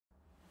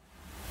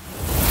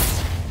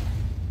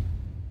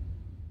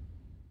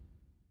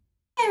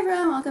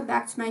everyone, welcome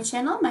back to my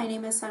channel. My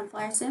name is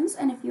Sunflower Sims,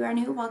 and if you are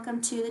new,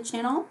 welcome to the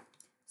channel.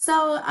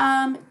 So,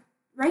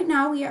 right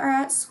now we are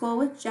at school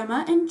with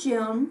Gemma and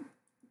June.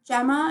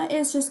 Gemma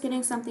is just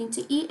getting something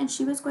to eat, and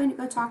she was going to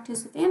go talk to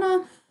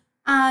Savannah.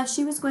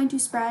 She was going to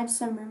spread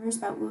some rumors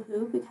about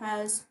Woohoo,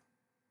 because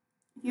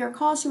if you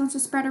recall, she wants to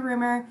spread a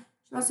rumor.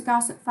 She wants to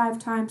gossip 5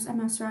 times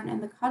and mess around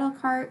in the cuddle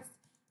carts.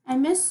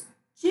 And Miss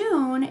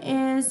June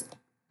is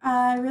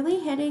really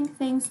hitting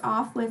things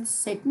off with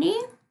Sydney.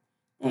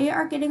 They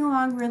are getting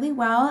along really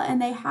well, and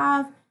they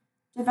have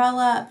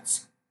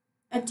developed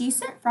a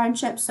decent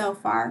friendship so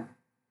far.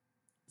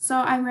 So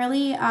I'm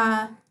really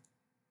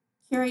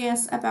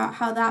curious about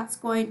how that's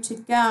going to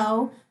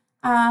go.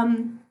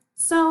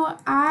 So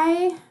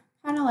I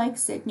kind of like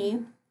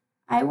Sydney.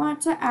 I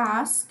want to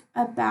ask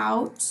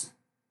about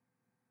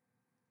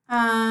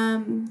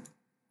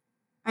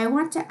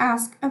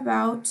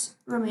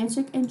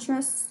romantic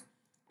interests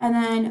and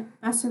then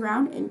mess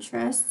around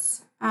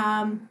interests.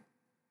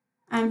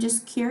 I'm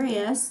just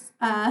curious.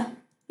 No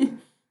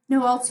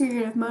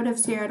ulterior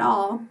motives here at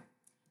all.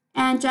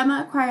 And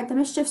Gemma acquired the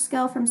mischief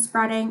skill from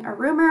spreading a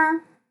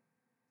rumor.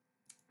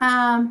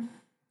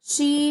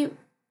 She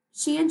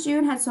and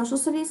June had social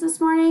studies this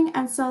morning,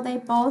 and so they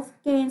both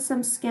gained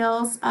some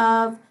skills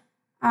of,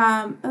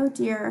 oh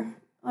dear,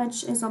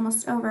 lunch is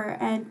almost over,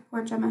 and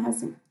poor June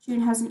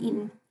hasn't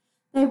eaten.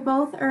 They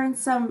both earned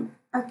an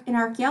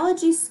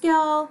archaeology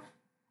skill,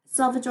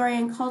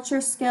 Salvadorian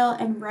culture skill,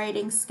 and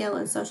writing skill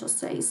in social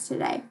studies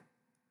today.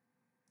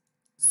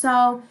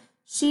 So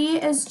Gemma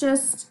is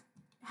just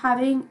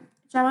having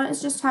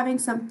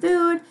some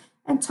food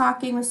and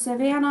talking with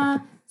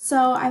Savannah.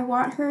 So I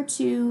want her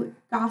to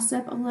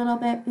gossip a little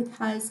bit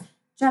because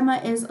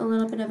Gemma is a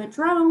little bit of a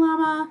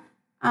drama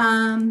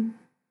llama.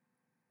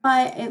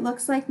 But it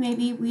looks like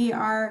maybe we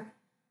are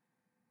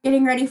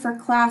getting ready for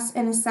class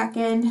in a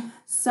second.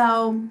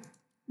 So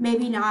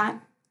maybe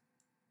not.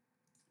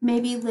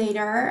 Maybe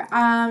later.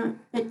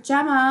 But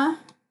June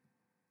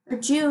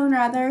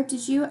rather,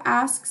 did you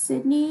ask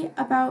Sydney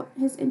about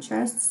his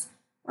interests,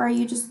 or are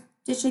you just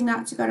ditching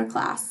that to go to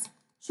class?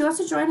 She wants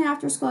to join an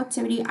after-school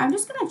activity. I'm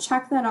just going to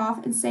check that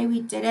off and say we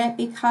did it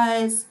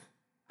because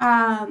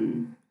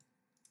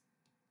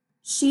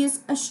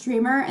she's a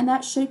streamer, and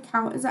that should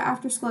count as an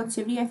after-school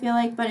activity, I feel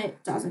like, but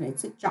it doesn't.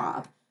 It's a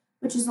job,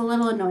 which is a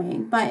little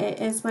annoying, but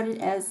it is what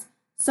it is.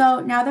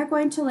 So now they're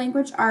going to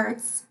language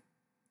arts.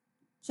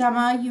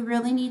 Gemma, you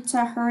really need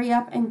to hurry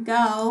up and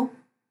go.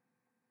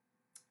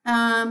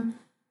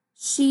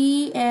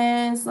 She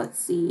is, let's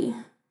see.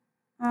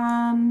 What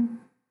am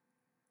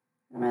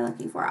I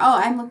looking for?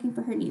 Oh, I'm looking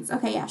for her needs.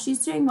 Okay, yeah,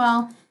 she's doing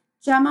well.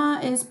 Gemma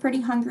is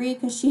pretty hungry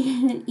because she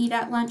didn't eat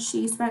at lunch.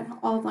 She spent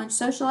all of lunch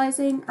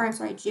socializing, or I'm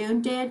sorry,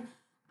 June did.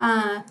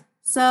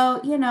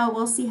 So,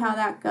 we'll see how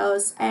that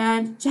goes.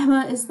 And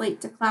Gemma is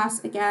late to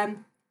class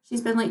again.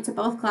 She's been late to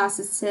both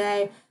classes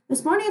today.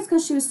 This morning it's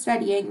because she was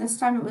studying. This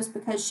time it was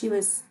because she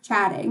was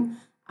chatting.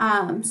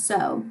 And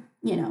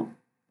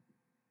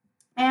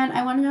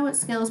I want to know what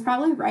skills.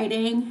 Probably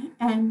writing,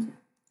 and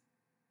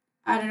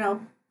I don't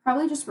know,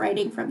 probably just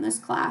writing from this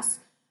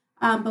class.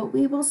 But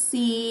we will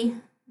see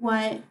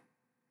what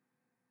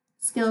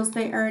skills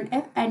they earn,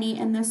 if any,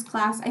 in this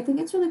class. I think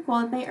it's really cool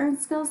that they earn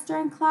skills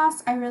during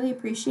class. I really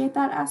appreciate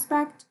that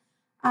aspect.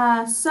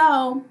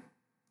 So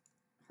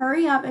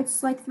hurry up.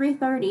 It's like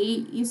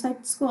 3:30. You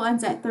said school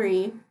ends at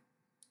 3.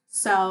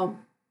 So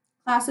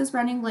class is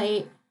running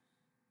late.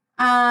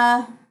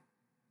 Yeah,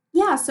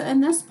 so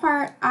in this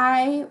part,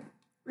 I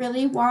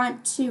really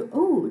want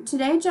to,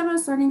 today Gemma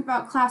is learning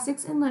about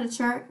classics in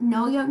literature,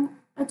 no young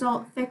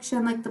adult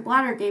fiction like the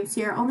bladder games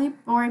here, only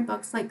boring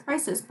books like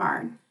Crisis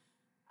Barn.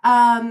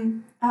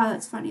 Oh,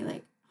 that's funny,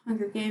 like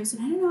Hunger Games,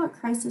 and I don't know what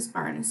Crisis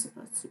Barn is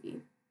supposed to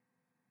be.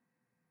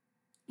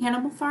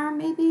 Animal Farm,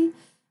 maybe?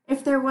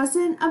 If there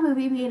wasn't a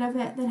movie made of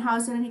it, then how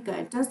is it any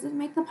good? Does it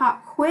make the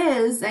pop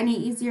quiz any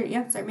easier to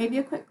answer? Maybe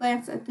a quick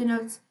glance at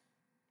the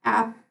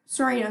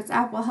Story Notes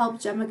app will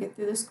help Gemma get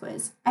through this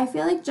quiz. I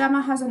feel like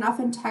Gemma has enough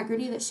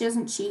integrity that she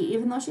doesn't cheat,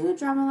 even though she's a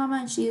drama llama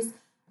and she's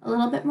a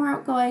little bit more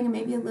outgoing and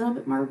maybe a little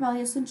bit more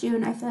rebellious than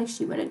June. I feel like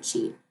she wouldn't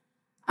cheat.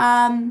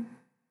 So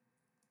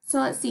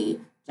let's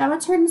see. Gemma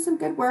turned in some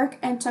good work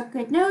and took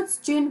good notes.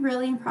 June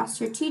really impressed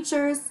her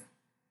teachers.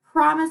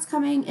 Prom is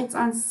coming. It's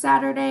on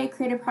Saturday.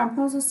 Create a prom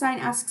proposal sign.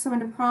 Ask someone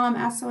to prom.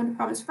 Ask someone to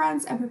prom as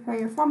friends. And prepare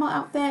your formal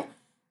outfit.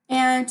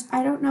 And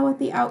I don't know what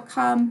the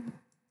outcome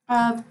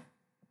of...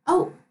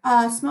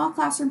 small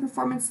classroom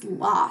performance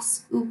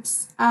loss.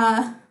 Oops.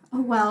 Oh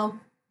well.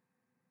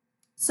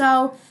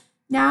 So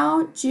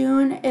now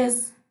Gemma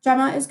is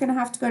going to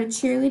have to go to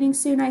cheerleading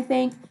soon, I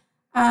think.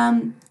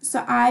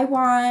 So I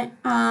want...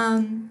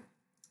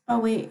 oh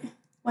wait.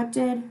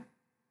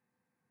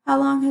 How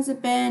long has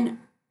it been?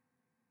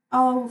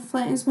 Oh,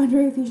 Flint is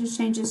wondering if he should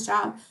change his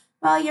job.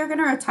 Well, you're going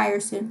to retire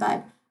soon,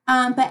 bud.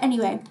 But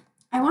anyway,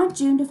 I want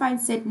June to find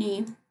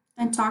Sydney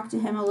and talk to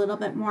him a little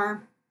bit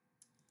more.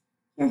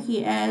 Here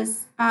he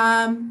is.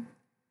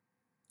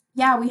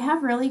 Yeah, we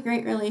have really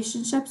great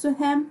relationships with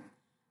him.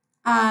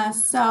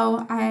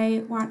 So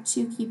I want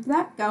to keep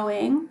that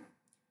going.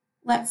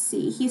 let's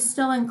see. He's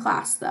still in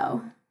class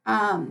though.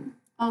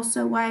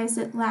 Also, why is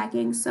it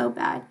lagging so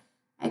bad?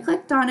 I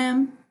clicked on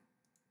him.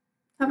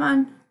 Come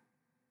on.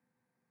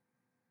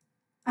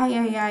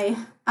 Ay.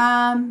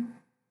 I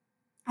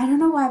don't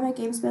know why my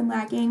game's been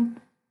lagging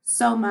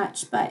so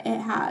much, but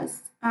it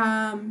has.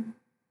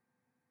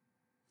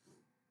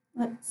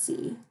 Let's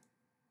see.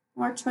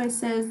 More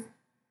choices.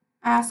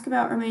 Ask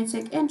about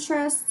romantic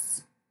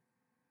interests.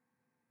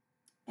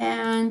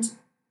 And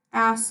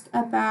ask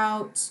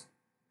about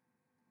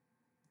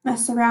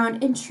mess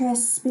around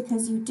interests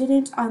because you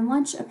didn't on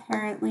lunch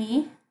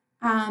apparently.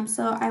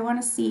 So I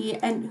want to see.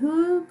 And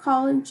who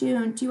called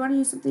June? Do you want to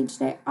do something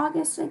today?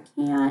 August, I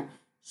can't.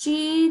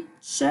 She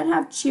should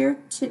have cheer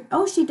to.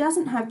 Oh, she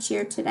doesn't have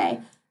cheer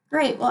today.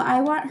 Great. Well,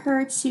 I want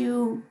her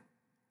to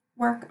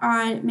work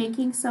on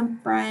making some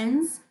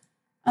friends.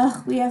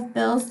 Ugh, we have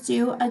bills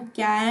due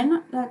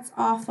again. That's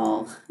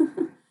awful.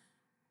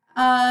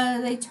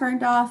 They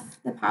turned off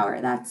the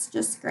power. That's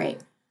just great.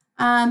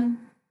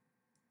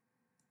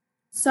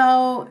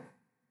 So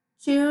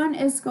June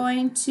is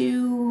going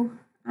to,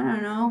 I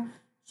don't know,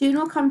 June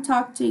will come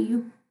talk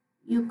to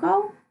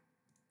Yuko.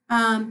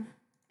 And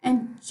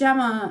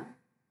Gemma,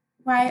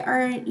 why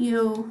aren't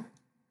you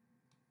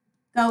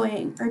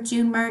going? Or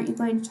June, why aren't you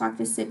going to talk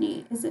to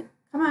Sydney? Is it,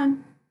 come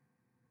on,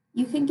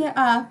 you can get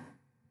up.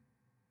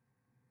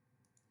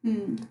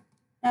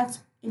 That's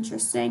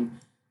interesting.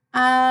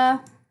 I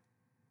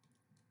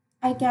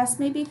guess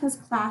maybe because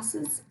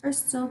classes are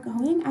still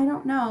going. I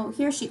don't know.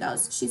 Here she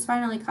goes. She's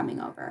finally coming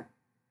over.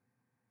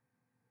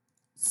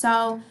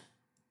 So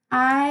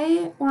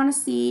I want to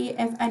see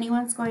if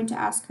anyone's going to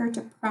ask her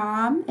to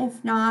prom.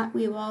 If not,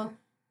 we will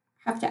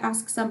have to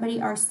ask somebody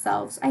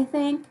ourselves, I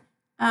think.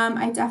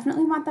 I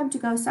definitely want them to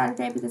go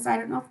Saturday because I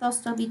don't know if they'll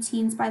still be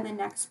teens by the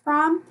next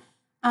prom.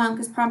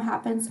 Because prom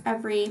happens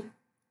every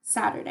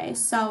Saturday.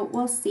 So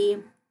we'll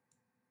see.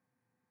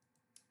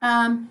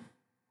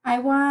 I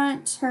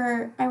want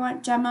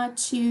Gemma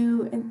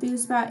to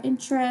enthuse about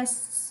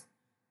interests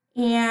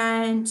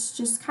and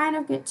just kind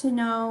of get to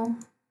know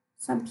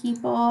some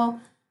people.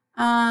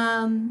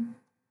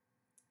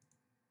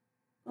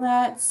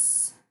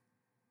 Let's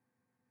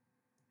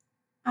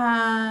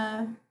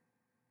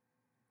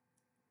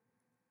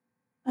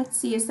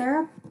see, is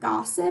there a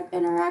gossip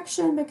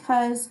interaction?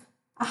 Because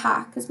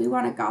we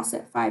want to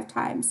gossip 5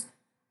 times.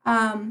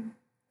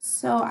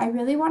 So I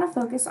really want to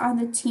focus on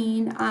the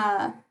teen.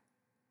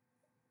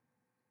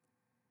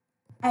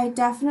 I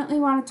definitely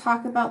want to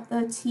talk about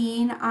the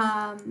teen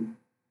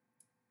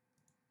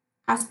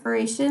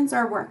aspirations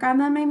or work on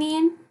them, I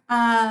mean.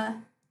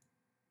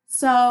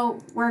 So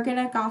we're going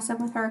to gossip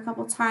with her a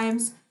couple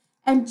times.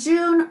 And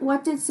June,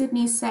 what did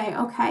Sydney say?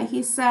 Okay,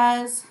 he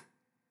says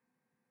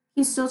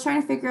he's still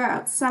trying to figure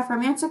out stuff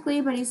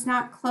romantically, but he's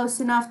not close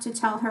enough to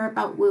tell her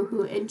about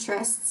woohoo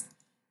interests.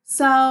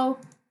 So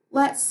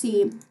let's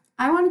see.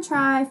 I want to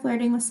try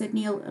flirting with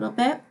Sydney a little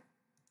bit.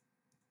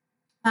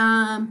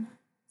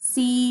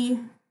 See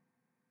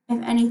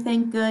if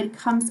anything good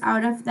comes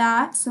out of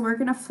that. So we're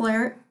going to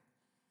flirt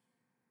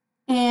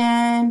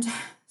and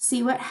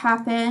see what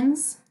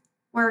happens.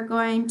 We're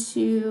going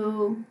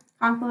to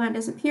compliment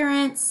his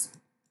appearance.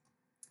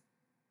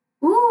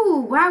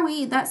 Ooh,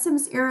 wowie, that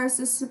seems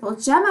irresistible.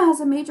 Gemma has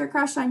a major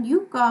crush on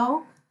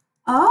Yuko.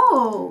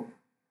 Oh,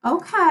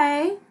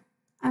 okay.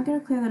 I'm going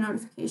to clear the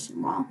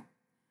notification wall.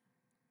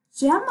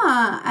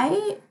 Gemma,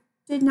 I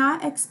did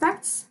not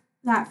expect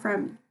that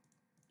from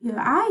you.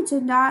 I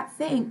did not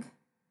think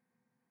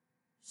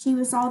she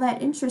was all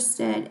that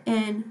interested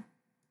in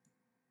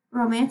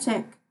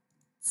romantic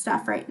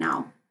stuff right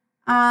now.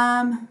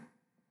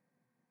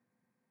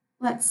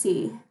 Let's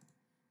see.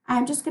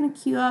 I'm just going to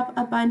queue up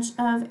a bunch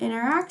of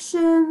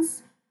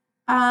interactions.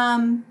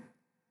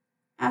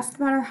 Ask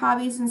about her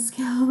hobbies and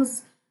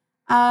skills.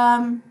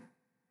 Here,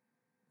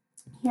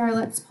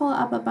 let's pull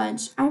up a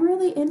bunch. I'm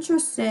really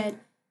interested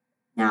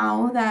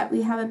now that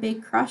we have a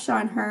big crush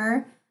on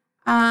her.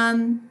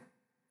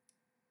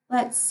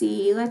 Let's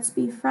see. Let's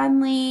be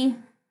friendly.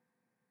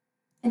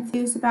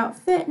 Enthused about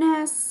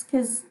fitness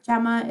because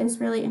Gemma is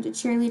really into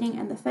cheerleading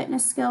and the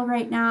fitness skill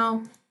right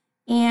now.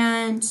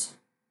 And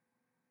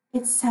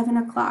it's 7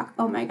 o'clock.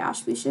 Oh my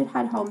gosh, we should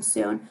head home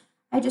soon.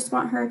 I just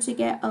want her to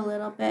get a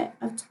little bit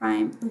of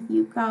time with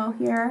Yuko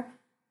here.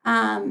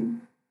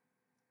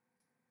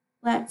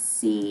 Let's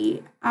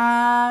see.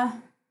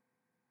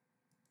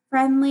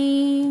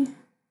 Friendly.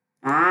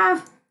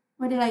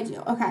 What did I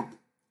do? Okay.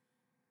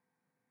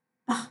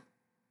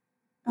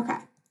 Okay.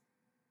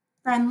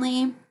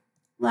 Friendly.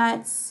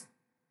 Let's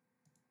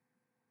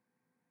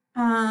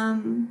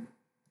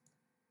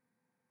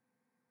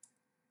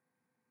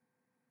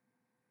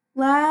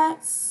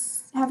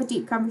have a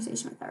deep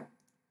conversation with her.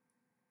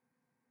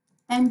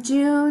 And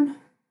June,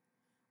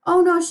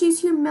 oh no,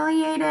 she's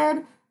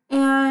humiliated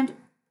and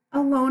a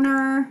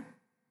loner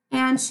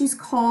and she's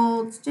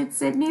cold. Did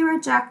Sydney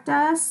reject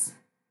us?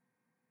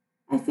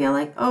 I feel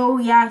like, oh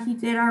yeah, he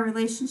did. Our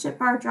relationship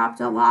bar dropped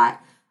a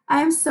lot.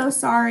 I'm so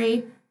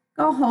sorry.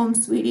 Go home,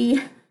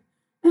 sweetie.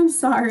 I'm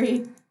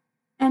sorry.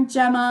 And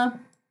Gemma,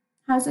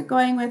 how's it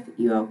going with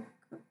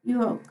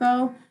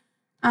Yuoko.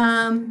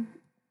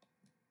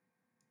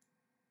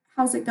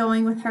 How's it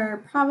going with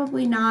her?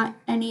 Probably not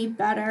any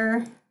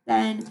better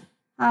than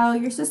how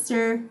your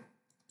sister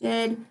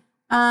did.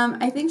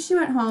 I think she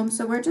went home,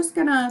 so we're just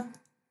gonna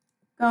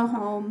go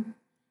home.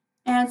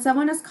 And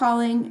someone is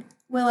calling.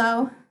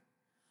 Willow.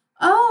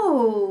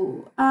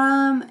 Oh,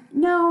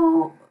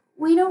 no,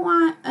 we don't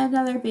want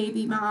another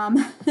baby,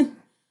 Mom.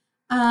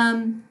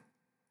 um,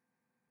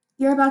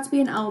 you're about to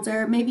be an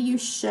elder. Maybe you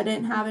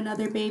shouldn't have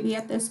another baby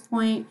at this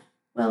point,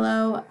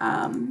 Willow.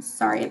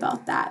 Sorry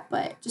about that,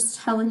 but just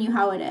telling you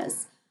how it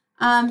is.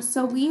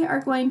 So we are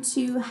going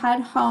to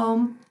head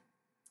home,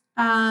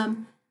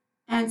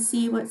 and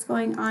see what's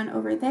going on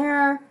over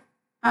there.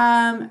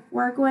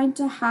 We're going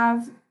to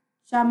have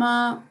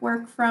Gemma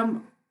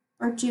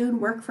June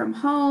work from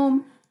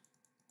home,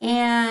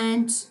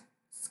 and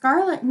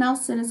Scarlett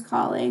Nelson is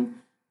calling.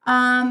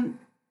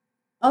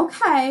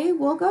 Okay,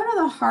 we'll go to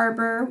the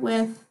harbor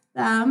with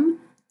them.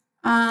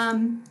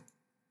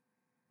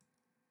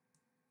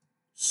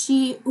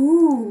 She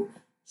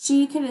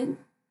can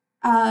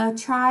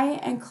try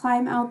and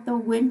climb out the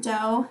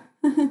window.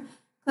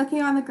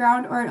 Clicking on the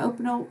ground or an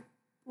openable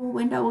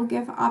window will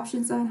give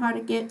options on how to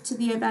get to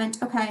the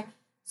event. Okay,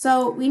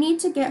 so we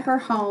need to get her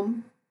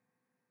home.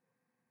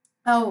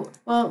 Oh,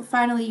 well,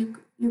 finally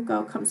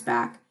Yuko comes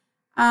back.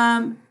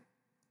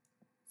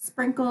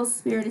 Sprinkle's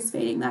spirit is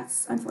fading.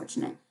 That's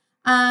unfortunate.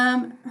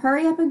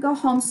 Hurry up and go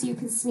home so you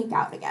can sneak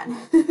out again.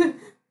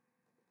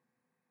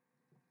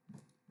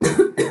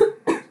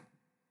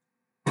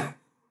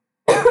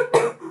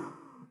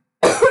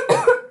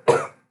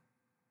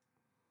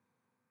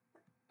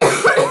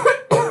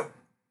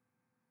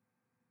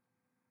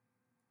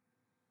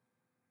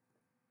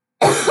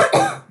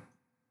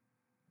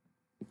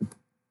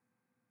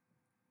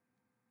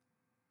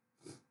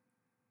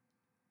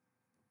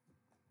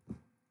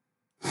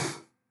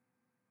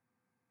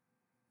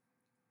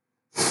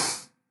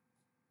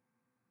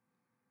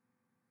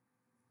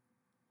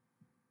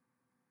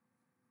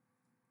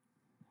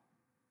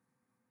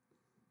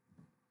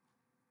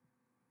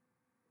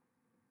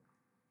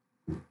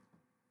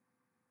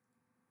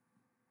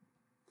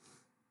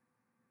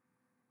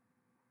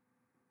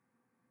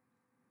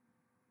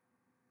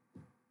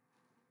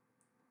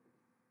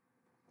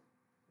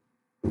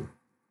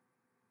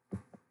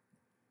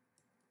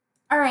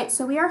 All right,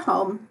 so we are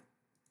home.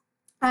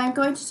 I'm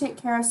going to take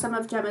care of some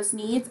of Gemma's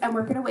needs, and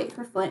we're going to wait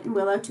for Flint and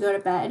Willow to go to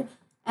bed,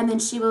 and then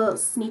she will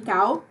sneak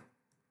out.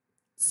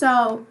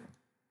 So,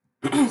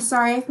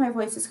 sorry if my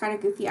voice is kind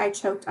of goofy. I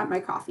choked on my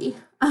coffee.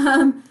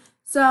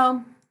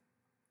 So,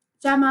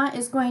 Gemma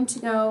is going to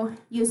go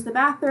use the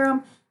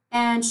bathroom,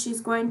 and she's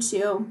going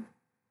to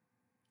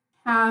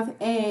have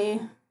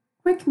a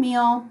quick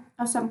meal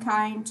of some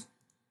kind.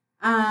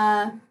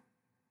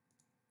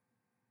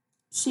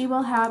 She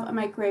will have a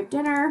microwave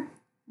dinner.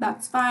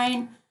 That's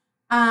fine.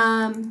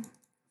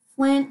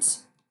 Flint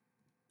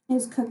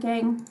is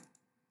cooking.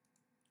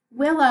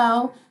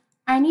 Willow,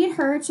 I need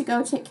her to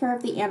go take care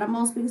of the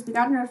animals because we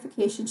got a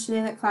notification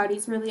today that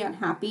Cloudy's really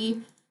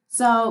unhappy.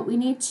 So we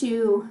need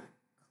to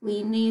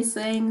clean these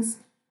things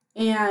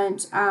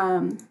and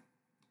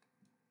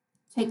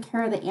take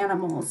care of the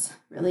animals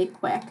really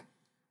quick.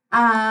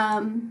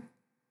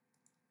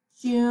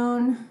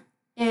 June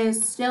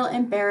is still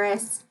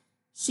embarrassed.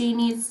 She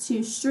needs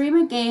to stream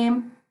a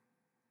game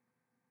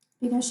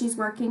because she's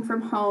working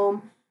from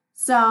home.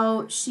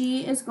 So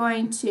she is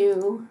going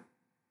to,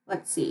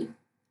 let's see.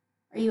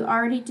 Are you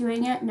already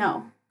doing it?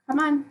 No. Come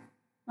on.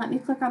 Let me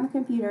click on the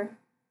computer.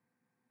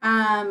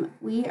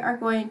 We are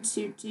going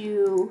to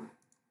do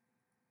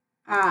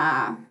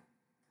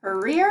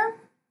career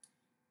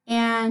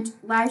and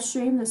live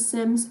stream The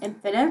Sims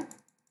Infinite.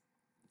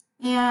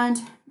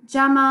 And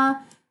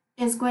Gemma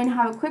is going to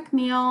have a quick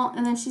meal,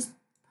 and then she's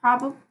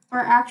probably, or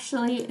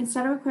actually,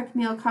 instead of a quick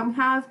meal, come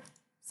have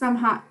some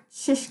hot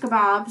shish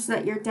kebabs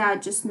that your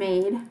dad just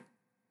made.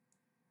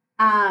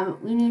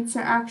 We need to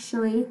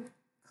actually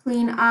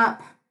clean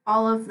up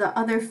all of the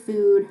other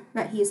food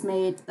that he's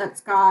made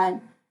that's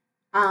gone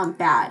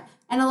bad.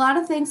 And a lot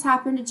of things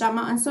happened to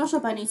Gemma on Social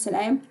Bunny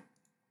today.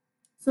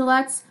 So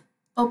let's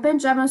open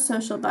Gemma's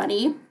Social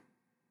Bunny.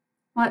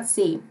 Let's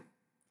see.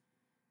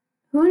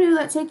 Who knew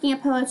that taking a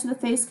pillow to the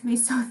face could be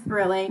so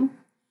thrilling?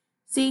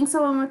 Seeing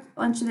someone with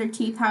lunch in their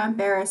teeth, how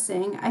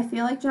embarrassing. I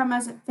feel like Gemma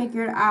hasn't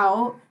figured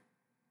out.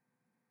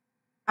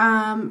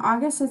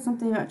 August said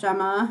something about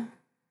Gemma.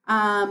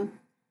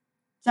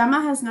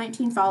 Gemma has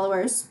 19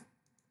 followers.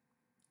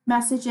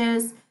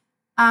 Messages.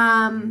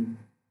 Gemma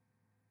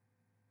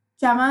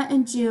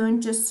and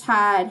June just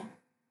had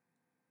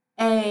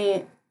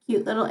a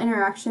cute little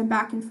interaction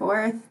back and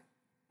forth.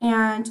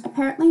 And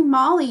apparently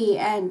Molly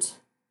and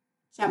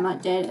Gemma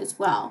did as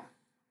well.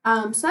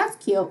 So that's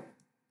cute.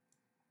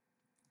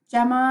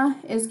 Gemma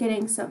is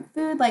getting some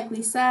food, like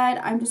we said.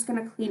 I'm just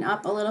going to clean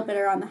up a little bit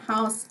around the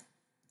house.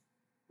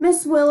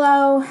 Miss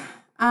Willow,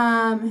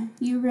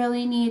 you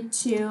really need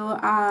to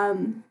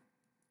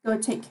go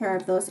take care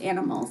of those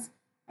animals.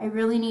 I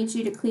really need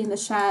you to clean the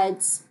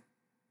sheds,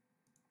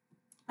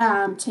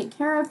 take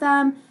care of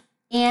them,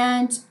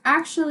 And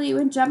actually,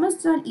 when Gemma's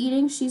done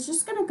eating, she's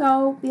just going to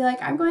go be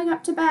like, I'm going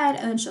up to bed,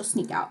 and then she'll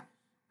sneak out.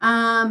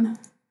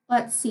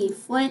 Let's see.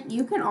 Flint,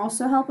 you can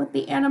also help with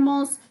the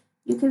animals.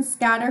 You can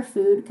scatter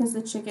food because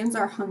the chickens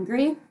are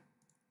hungry.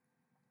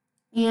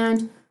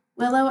 And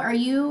Willow,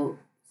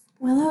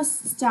 Willow's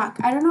stuck.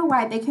 I don't know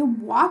why. They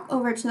can walk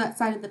over to that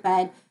side of the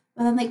bed,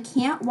 but then they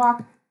can't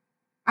walk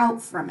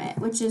out from it,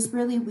 which is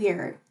really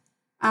weird.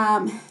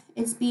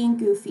 It's being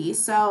goofy,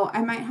 so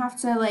I might have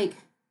to, like,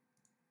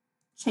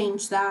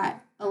 change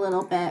that a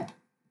little bit.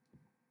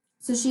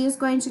 So she is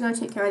going to go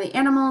take care of the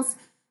animals.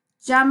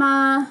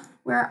 Gemma,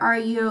 where are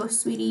you,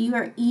 sweetie? You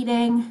are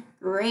eating.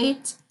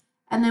 Great.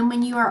 And then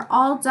when you are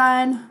all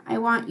done, I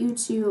want you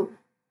to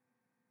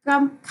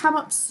come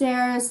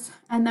upstairs,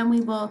 and then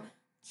we will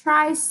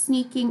try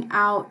sneaking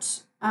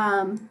out.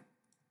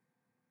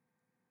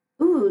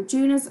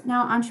 June is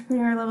now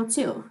entrepreneur level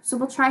 2. So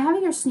we'll try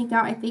having her sneak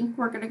out. I think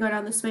we're going to go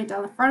down this way,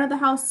 down the front of the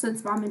house,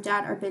 since mom and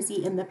dad are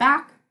busy in the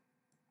back.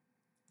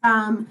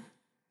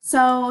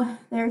 So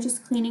they're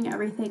just cleaning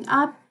everything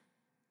up.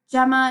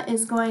 Gemma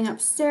is going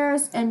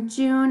upstairs, and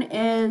June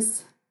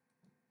is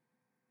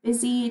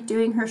busy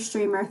doing her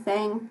streamer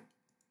thing.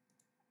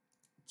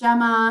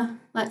 Gemma,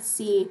 let's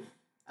see.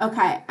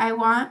 Okay, I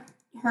want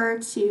her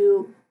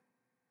to,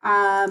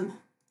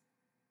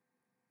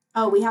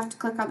 we have to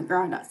click on the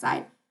ground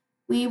outside.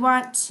 We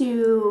want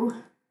to,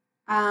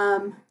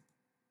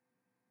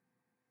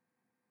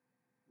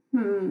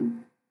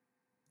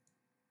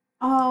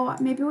 oh,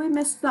 maybe we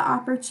missed the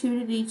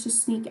opportunity to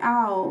sneak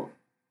out.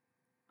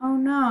 Oh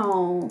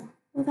no.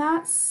 Well,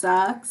 that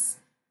sucks.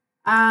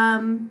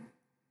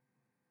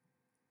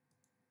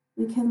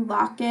 We can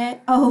lock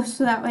it. Oh,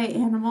 so that way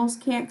animals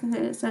can't, because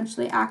it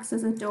essentially acts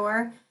as a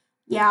door.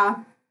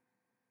 Yeah.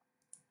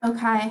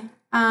 Okay.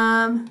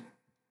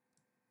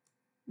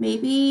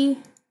 Maybe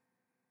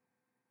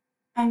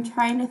I'm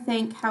trying to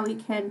think how we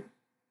can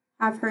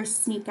have her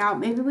sneak out.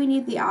 Maybe we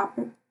need the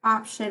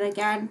option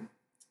again.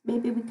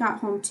 Maybe we got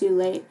home too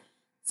late.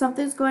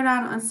 Something's going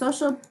on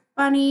Social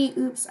Bunny.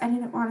 Oops, I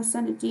didn't want to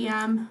send a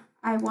DM.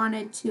 I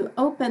wanted to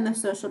open the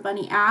Social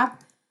Bunny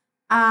app.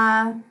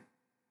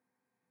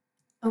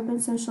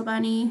 Open Social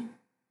Bunny.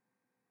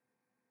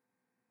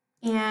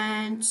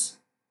 And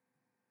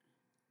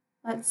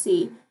let's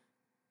see.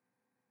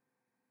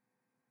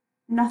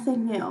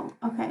 Nothing new.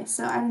 Okay,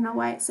 so I don't know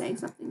why it's saying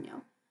something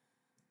new.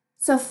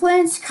 So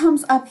Flint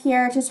comes up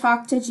here to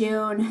talk to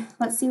June.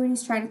 Let's see what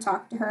he's trying to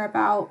talk to her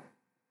about.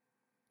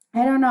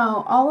 I don't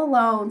know. All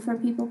alone from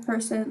people,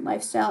 person,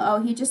 lifestyle.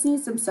 Oh, he just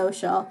needs some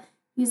social.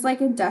 He's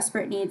like in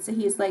desperate need, so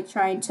he's like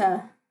trying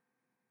to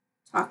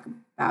talk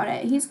about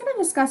it. He's going to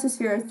discuss his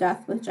fear of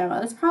death with Gemma.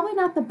 That's probably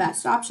not the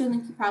best option.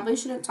 Like, you probably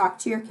shouldn't talk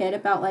to your kid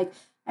about, like,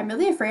 I'm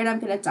really afraid I'm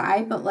going to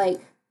die, but,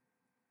 like,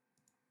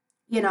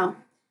 you know,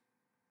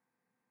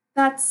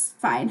 that's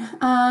fine.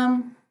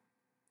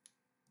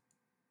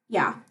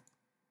 Yeah.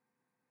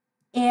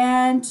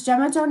 And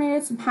Gemma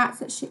donated some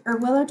hats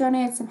Willow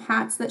donated some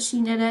hats that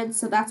she knitted,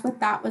 so that's what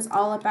that was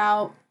all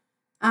about.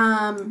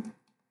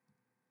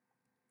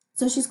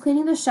 So she's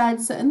cleaning the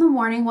shed, so in the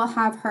morning we'll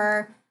have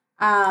her,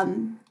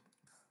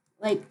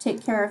 like,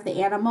 take care of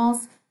the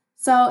animals.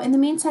 So in the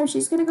meantime,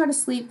 she's going to go to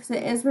sleep because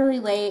it is really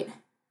late.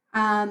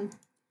 All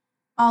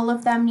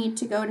of them need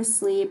to go to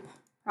sleep,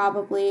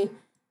 probably.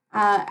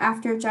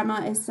 After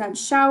Gemma is done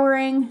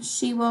showering,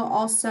 she will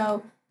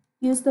also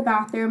use the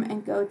bathroom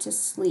and go to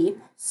sleep.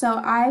 So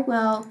I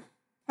will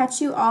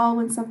catch you all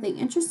when something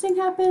interesting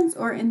happens,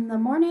 or in the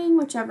morning,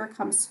 whichever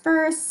comes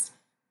first.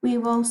 We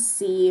will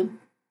see.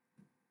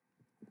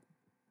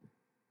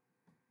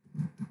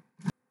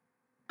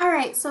 All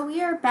right, so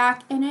we are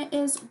back, and it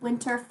is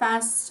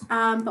Winterfest,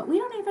 but we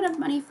don't even have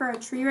money for a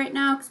tree right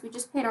now because we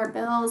just paid our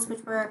bills,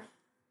 which were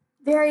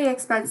very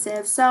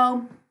expensive.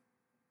 So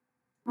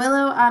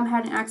Willow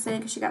had an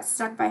accident because she got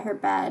stuck by her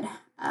bed,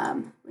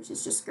 which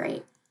is just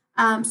great.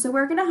 So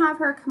we're going to have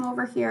her come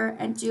over here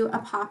and do a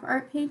pop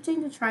art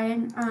painting to try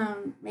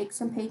and make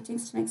some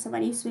paintings to make some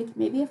money so we can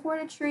maybe afford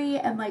a tree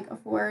and, like,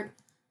 afford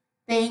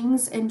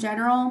things in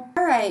general.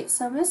 All right,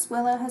 so Miss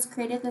Willow has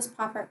created this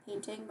pop art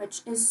painting,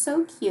 which is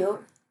so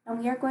cute, and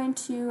we are going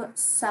to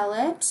sell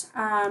it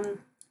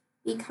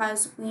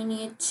because we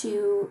need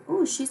to,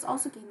 she's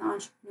also getting the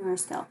entrepreneur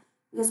skill,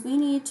 because we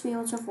need to be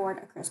able to afford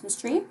a Christmas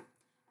tree.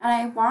 And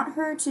I want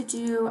her to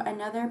do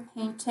another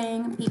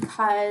painting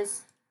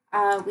because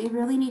we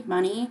really need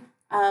money.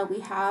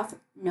 We have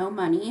no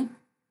money.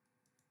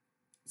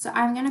 So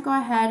I'm going to go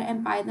ahead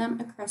and buy them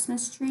a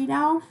Christmas tree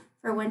now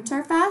for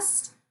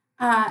Winterfest.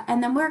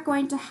 And then we're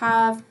going to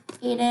have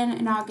Aiden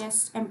and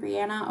August and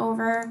Brianna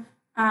over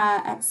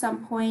at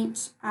some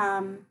point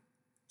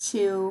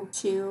to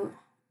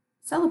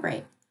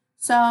celebrate.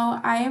 So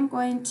I am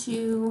going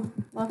to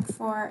look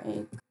for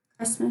a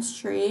Christmas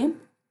tree,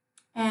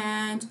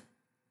 and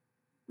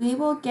we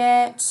will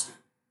get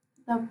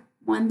the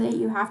one that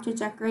you have to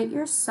decorate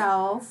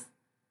yourself.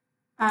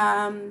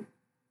 Let's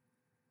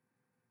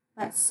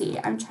see.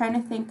 I'm trying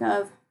to think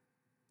of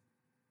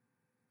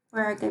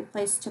where a good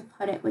place to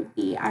put it would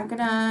be. I'm going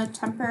to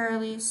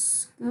temporarily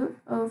scoot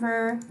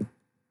over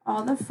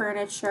all the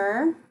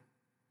furniture.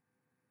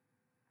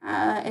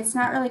 It's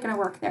not really going to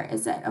work there,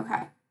 is it?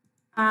 Okay.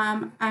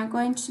 I'm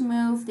going to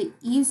move the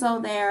easel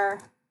there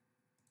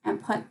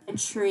and put the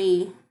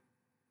tree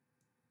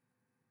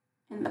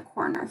in the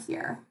corner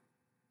here.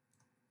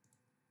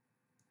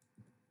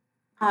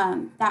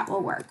 That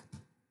will work.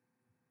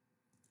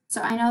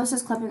 So I know this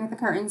is clipping with the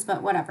curtains,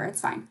 but whatever,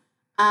 it's fine.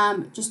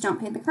 Just don't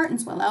paint the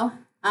curtains, Willow.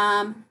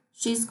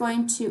 She's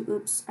going to,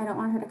 oops, I don't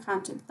want her to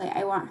contemplate.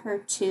 I want her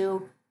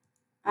to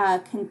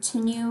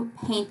continue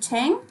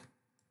painting.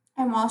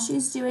 And while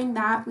she's doing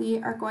that,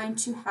 we are going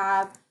to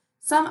have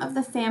some of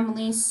the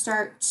family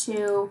start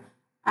to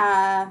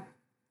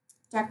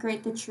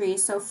decorate the tree.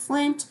 So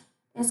Flint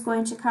is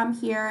going to come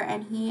here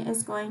and he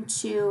is going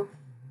to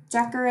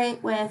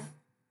decorate with,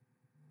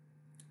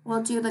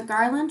 we'll do the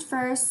garland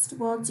first.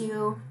 We'll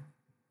do,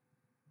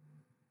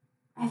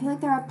 I feel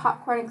like they're a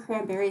popcorn and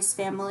cranberries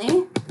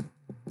family.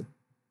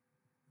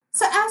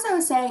 So as I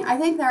was saying, I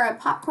think they're a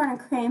popcorn and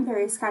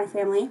cranberries kind of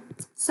family.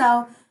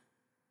 So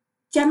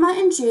Gemma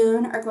and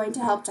June are going to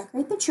help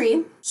decorate the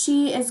tree.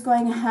 She is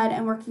going ahead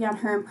and working on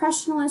her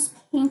impressionist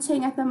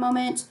painting at the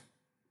moment.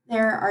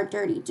 There are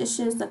dirty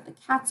dishes that the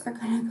cats are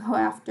going to go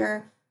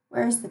after.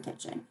 Where's the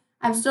kitchen?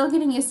 I'm still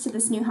getting used to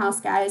this new house,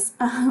 guys.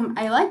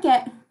 I like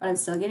it, but I'm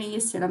still getting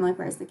used to it. I'm like,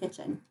 where's the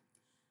kitchen?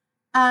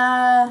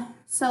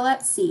 So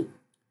let's see.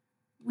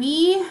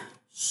 We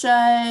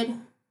should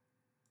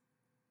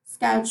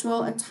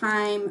schedule a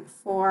time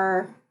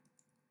for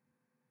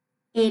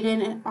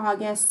Aiden and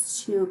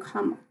August to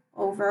come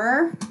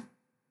over.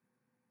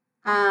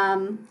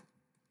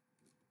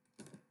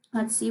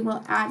 Let's see,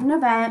 we'll add an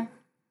event.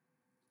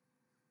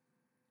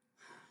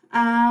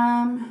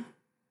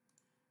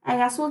 I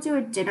guess we'll do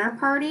a dinner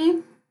party,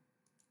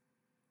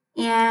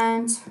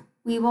 and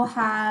we will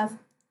have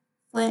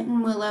Flint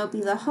and Willow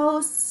be the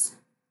hosts.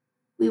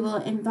 We will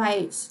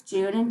invite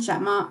June and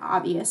Gemma,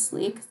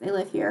 obviously, because they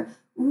live here.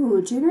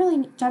 Ooh, Willow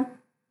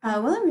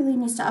really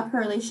needs to up her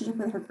relationship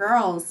with her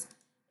girls.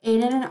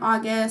 Aiden and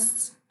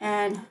August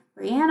and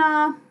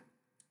Brianna.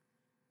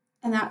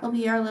 And that will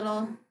be our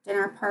little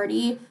dinner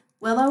party.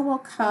 Willow will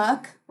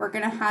cook. We're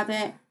going to have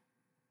it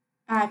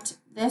at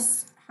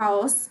this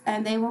house,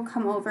 and they will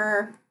come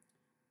over,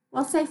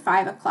 we'll say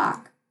 5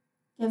 o'clock.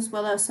 Gives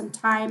Willow some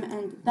time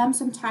and them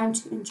some time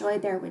to enjoy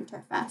their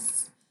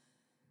Winterfest.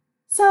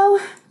 So,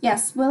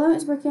 yes, Willow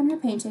is working on her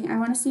painting. I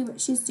want to see what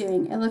she's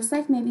doing. It looks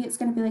like maybe it's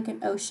going to be like an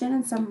ocean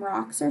and some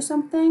rocks or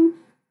something.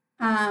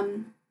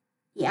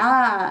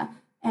 Yeah,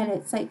 and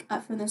it's like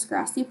up from this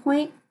grassy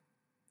point.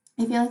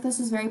 I feel like this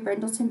is very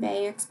Brindleton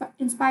Bay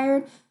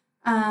inspired.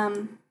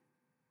 Yeah,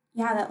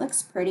 that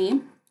looks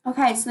pretty.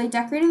 Okay, so they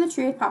decorated the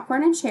tree with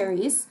popcorn and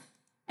cherries.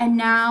 And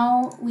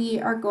now we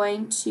are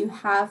going to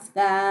have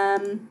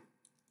them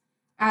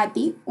add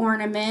the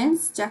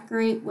ornaments,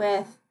 decorate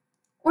with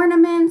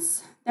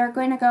ornaments. They're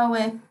going to go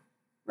with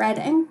red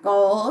and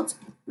gold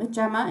with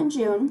Gemma and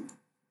June.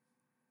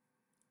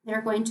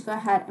 They're going to go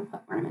ahead and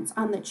put ornaments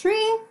on the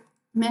tree.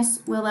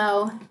 Miss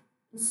Willow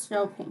is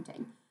still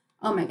painting.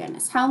 Oh my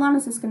goodness, how long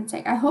is this going to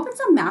take? I hope it's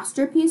a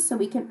masterpiece so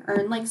we can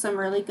earn like some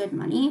really good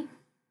money,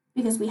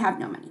 because we have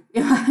no money.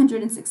 We have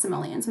 106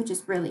 simoleons, which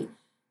is really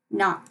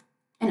not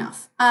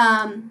enough.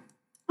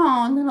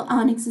 Oh, little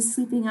Onyx is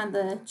sleeping on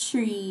the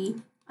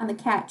tree, on the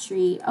cat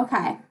tree.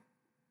 Okay.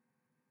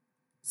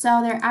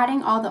 So they're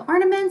adding all the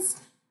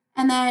ornaments.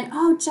 And then,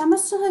 oh, Gemma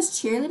still has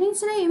cheerleading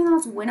today, even though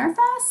it's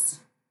Winterfest?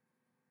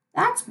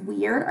 That's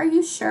weird. Are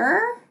you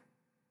sure?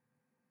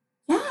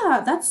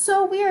 Yeah, that's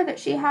so weird that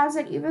she has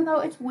it even though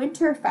it's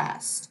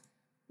Winterfest.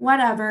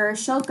 Whatever.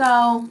 She'll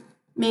go.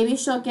 Maybe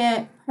she'll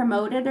get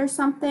promoted or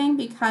something,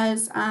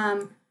 because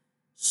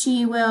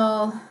she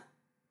will,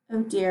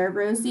 oh dear,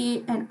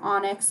 Rosie and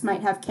Onyx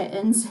might have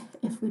kittens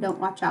if we don't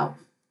watch out.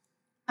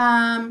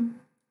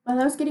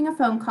 Willow's getting a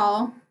phone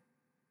call.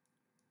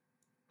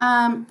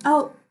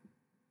 Oh,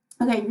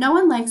 okay, no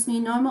one likes me.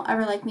 No one will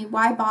ever like me.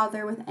 Why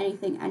bother with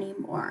anything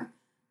anymore?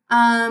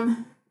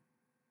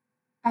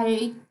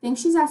 I think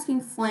she's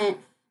asking Flint,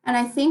 and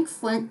I think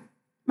Flint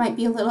might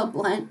be a little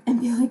blunt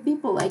and be like,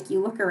 people like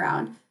you, look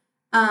around.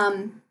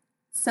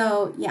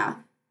 So yeah,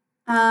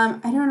 I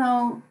don't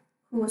know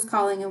who was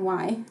calling and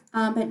why,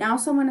 but now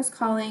someone is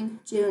calling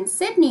June.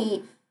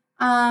 Sydney,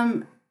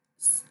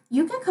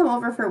 you can come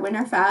over for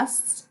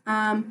Winterfest.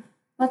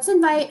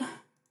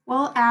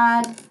 We'll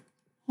add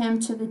him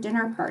to the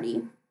dinner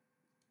party.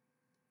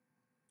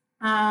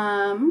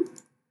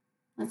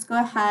 Let's go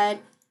ahead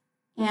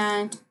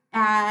and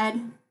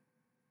add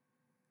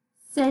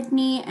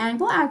Sydney, and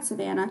we'll add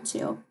Savannah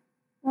too.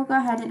 We'll go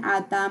ahead and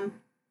add them,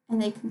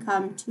 and they can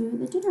come to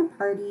the dinner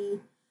party.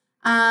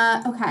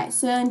 Okay,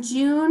 so in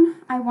June,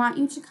 I want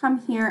you to come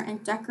here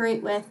and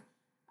decorate with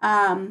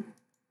a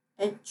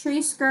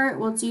tree skirt.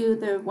 We'll do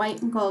the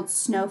white and gold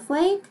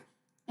snowflake,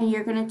 and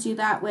you're going to do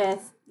that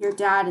with your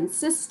dad and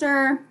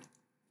sister.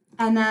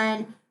 And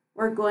then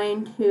we're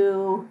going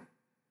to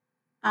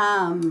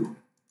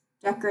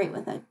decorate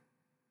with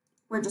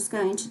we're just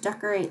going to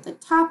decorate the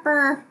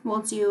topper. We'll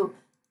do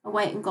a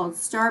white and gold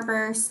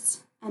starburst,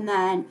 and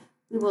then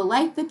we will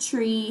light the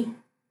tree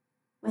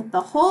with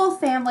the whole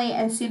family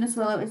as soon as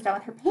Willow is done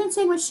with her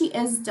painting, which she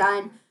is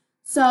done.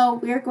 So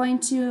we're going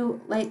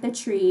to light the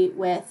tree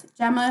with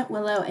Gemma,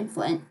 Willow, and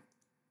Flint,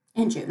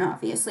 and June,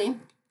 obviously.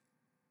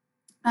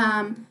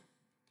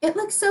 It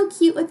looks so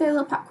cute with their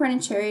little popcorn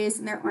and cherries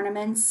and their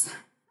ornaments.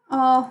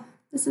 Oh,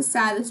 this is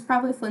sad. This is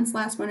probably Flint's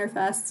last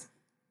Winterfest.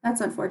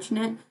 That's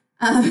unfortunate.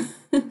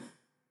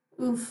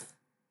 Oof,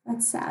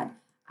 that's sad.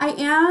 I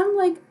am,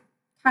 like,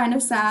 kind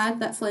of sad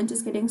that Flint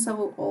is getting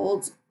so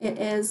old. It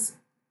is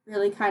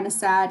really kind of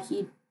sad.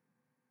 He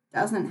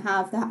doesn't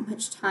have that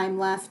much time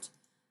left,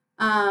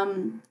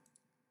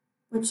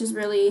 which is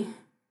really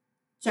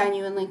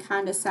genuinely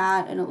kind of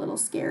sad and a little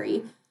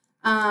scary.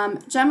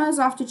 Gemma is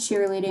off to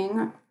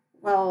cheerleading.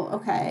 Well,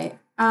 okay.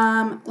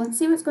 Let's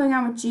see what's going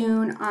on with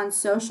June on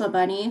Social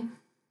Bunny,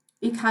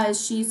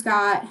 because she's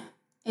got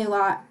a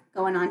lot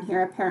going on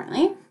here,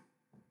 apparently.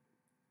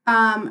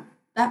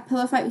 That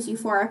pillow fight was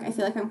euphoric. I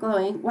feel like I'm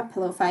glowing. What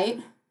pillow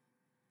fight?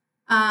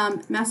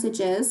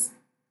 Messages.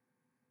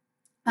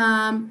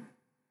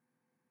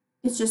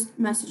 It's just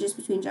messages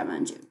between Gemma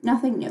and June.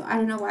 Nothing new. I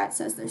don't know why it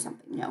says there's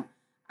something new.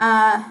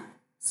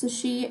 So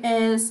she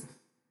is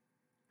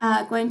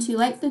going to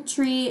light the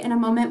tree in a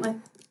moment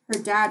with her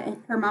dad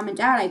and her mom and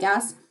dad, I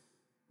guess,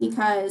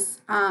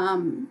 because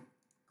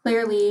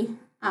clearly,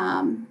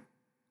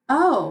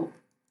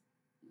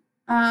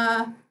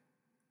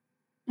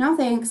 no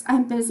thanks,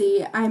 I'm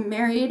busy, I'm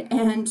married,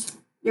 and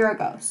you're a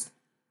ghost.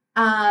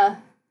 That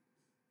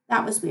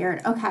was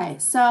weird. Okay,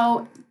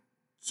 so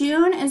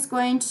June is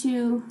going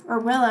to, or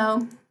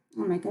Willow,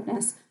 oh my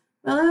goodness,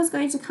 Willow is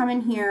going to come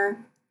in here,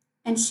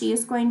 and she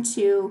is going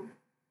to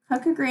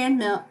cook a grand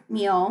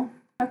meal.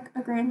 Cook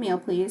a grand meal,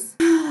 please.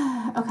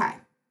 Okay,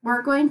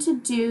 we're going to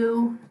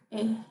do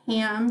a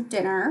ham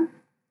dinner,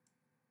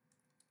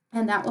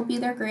 and that will be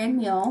their grand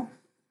meal.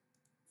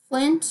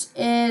 Flint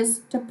is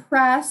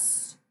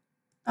depressed.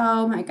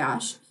 Oh my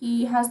gosh,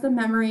 he has the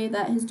memory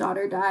that his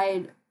daughter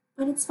died,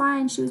 but it's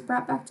fine. She was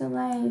brought back to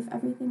life.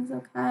 Everything's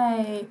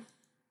okay.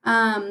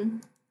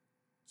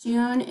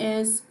 June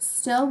is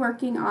still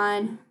working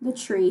on the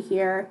tree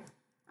here.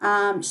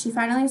 She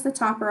finally has the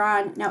topper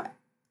on. Now,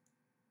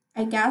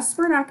 I guess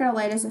we're not going to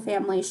light as a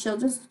family. She'll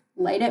just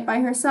light it by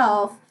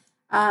herself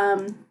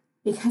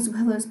because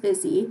Willow's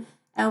busy.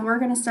 And we're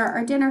going to start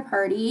our dinner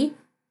party.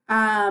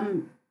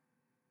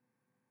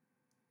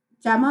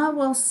 Gemma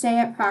will stay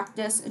at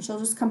practice, and she'll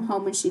just come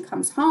home when she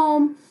comes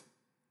home.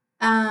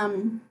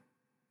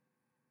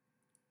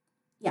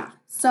 Yeah,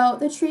 so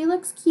the tree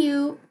looks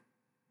cute.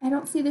 I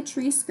don't see the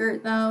tree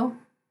skirt, though.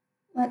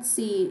 Let's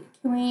see.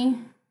 Can we?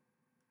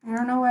 I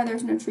don't know why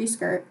there's no tree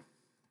skirt.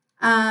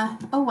 Oh,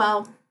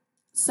 well.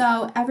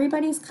 So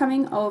everybody's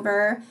coming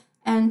over,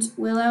 and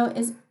Willow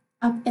is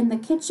up in the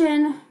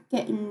kitchen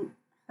getting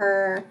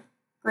her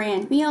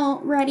grand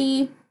meal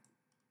ready.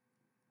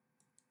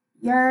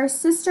 Your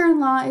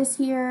sister-in-law is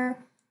here.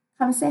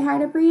 Come say hi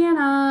to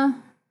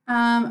Brianna.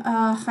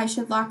 I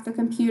should lock the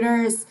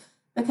computers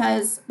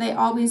because they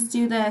always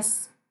do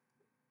this.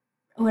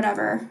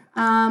 Whatever.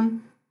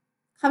 Come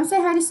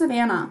say hi to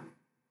Savannah.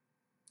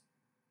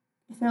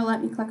 If it'll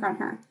let me click on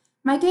her.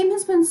 My game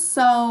has been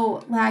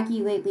so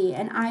laggy lately,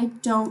 and I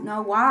don't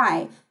know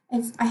why.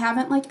 I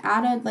haven't, like,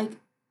 added, like,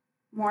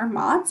 more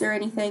mods or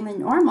anything than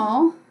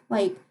normal.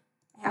 Like,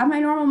 I have my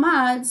normal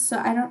mods, so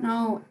I don't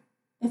know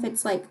if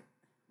it's, like,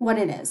 what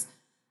it is.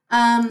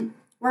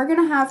 We're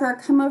going to have her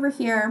come over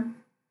here,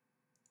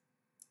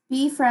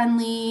 be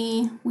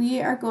friendly.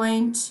 We are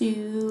going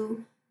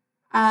to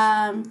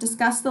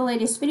discuss the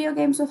latest video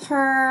games with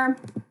her.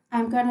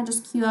 I'm going to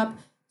just queue up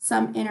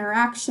some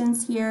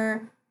interactions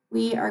here.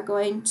 We are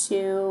going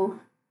to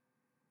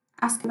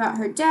ask about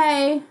her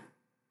day.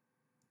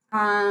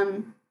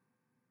 I'm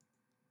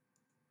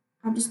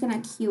just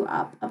going to queue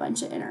up a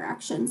bunch of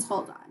interactions.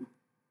 Hold on.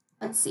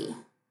 Let's see.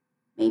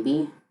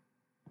 Maybe.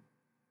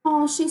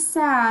 Oh, she's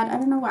sad. I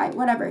don't know why.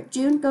 Whatever.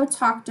 June, go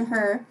talk to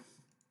her.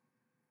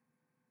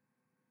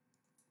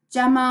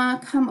 Gemma,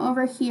 come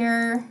over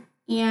here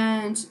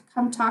and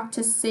come talk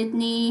to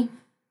Sydney.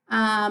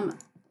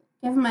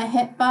 Give him a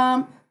hip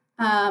bump.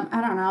 I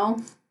don't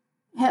know.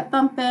 Hip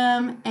bump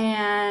him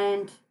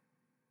and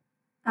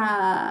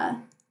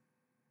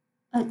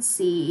let's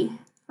see.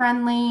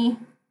 Friendly.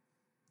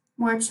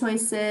 More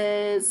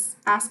choices.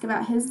 Ask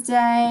about his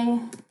day.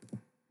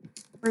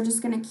 We're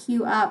just going to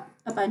queue up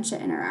a bunch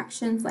of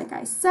interactions, like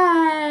I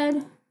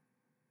said.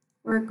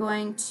 We're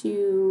going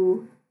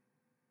to,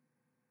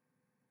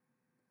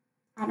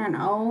 I don't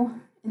know,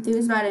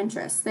 enthuse about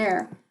interest.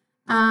 There.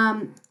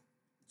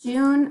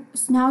 June,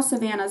 now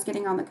Savannah's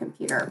getting on the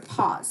computer.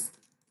 Pause.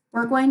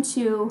 We're going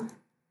to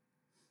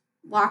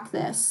lock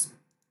this.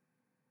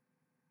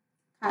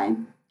 Okay,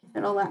 if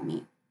it'll let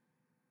me.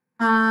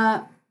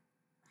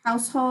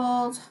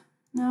 Household,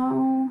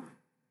 no.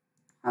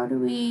 How do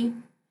we,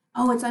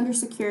 oh, it's under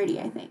security,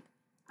 I think.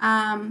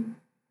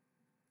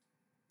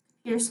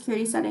 Computer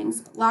security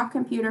settings, lock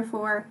computer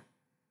for,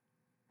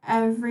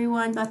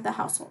 everyone but the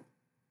household.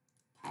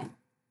 Okay.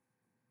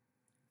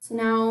 So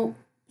now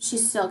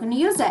she's still going to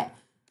use it.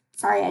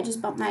 Sorry, I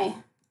just bumped my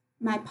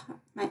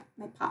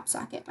pop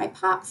socket, my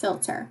pop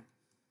filter.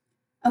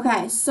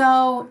 Okay,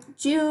 so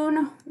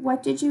June,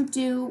 what did you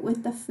do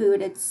with the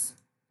food? It's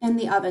in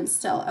the oven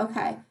still.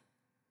 Okay.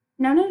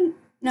 No,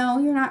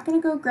 you're not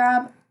going to go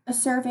grab a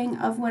serving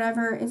of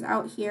whatever is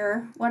out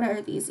here. What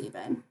are these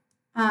even?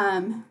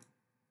 I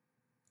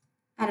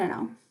don't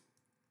know.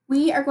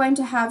 We are going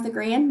to have the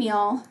grand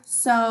meal.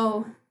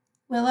 So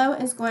Willow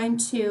is going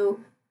to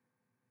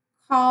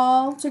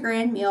call to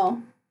grand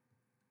meal,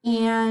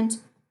 and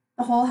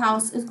the whole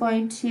house is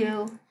going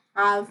to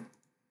have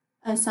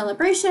a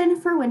celebration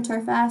for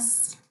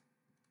Winterfest.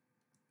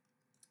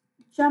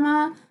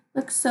 Gemma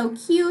looks so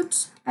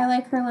cute. I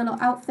like her little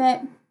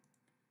outfit.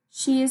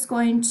 She is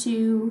going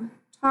to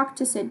talk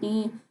to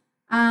Sydney,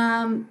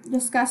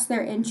 discuss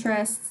their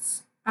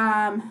interests.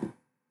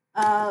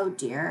 Oh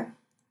dear.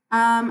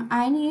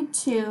 I need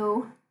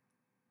to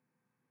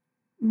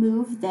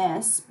move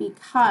this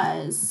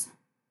because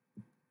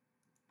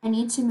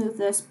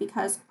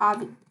because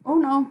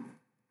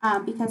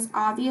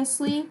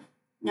obviously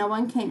no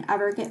one can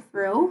ever get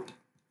through.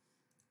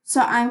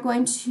 So I'm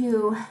going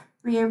to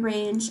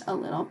rearrange a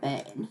little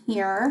bit in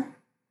here.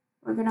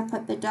 We're going to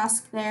put the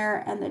desk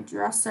there, and the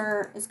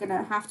dresser is going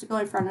to have to go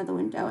in front of the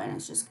window, and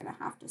it's just going to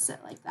have to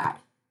sit like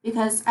that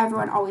because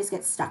everyone always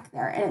gets stuck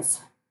there, and it's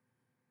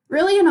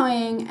really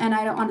annoying, and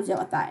I don't want to deal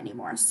with that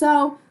anymore.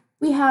 So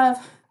we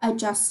have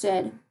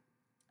adjusted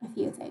a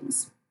few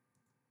things.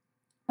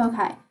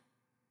 Okay.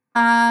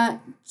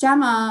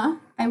 Gemma,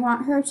 I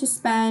want her to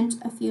spend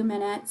a few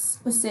minutes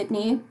with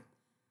Sydney,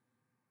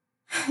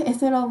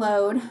 if it'll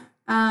load.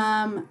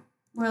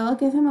 We'll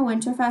give him a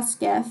Winterfest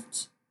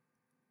gift.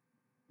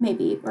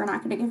 Maybe. We're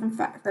not going to give him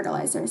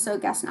fertilizer, so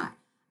guess not.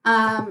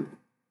 I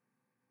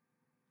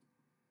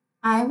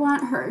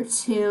want her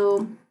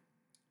to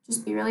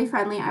just be really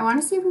friendly. I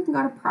want to see if we can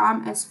go to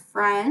prom as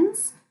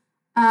friends.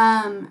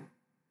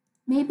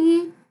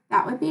 Maybe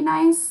that would be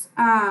nice.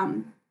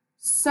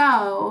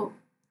 So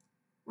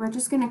we're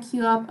just going to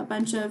queue up a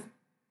bunch of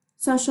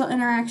social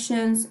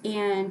interactions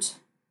and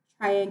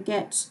try and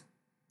get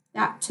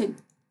that to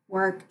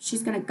work.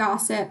 She's going to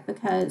gossip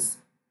because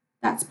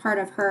that's part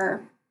of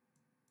her,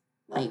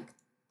 like,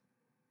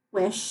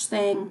 wish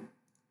thing.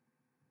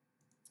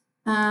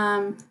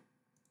 And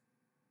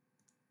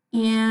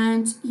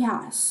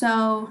yeah,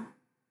 so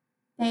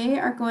they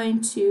are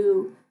going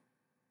to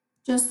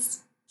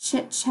just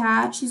chit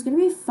chat. She's going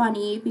to be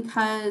funny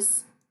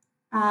because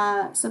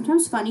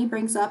sometimes funny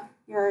brings up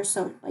your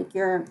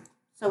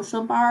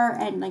social bar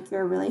and like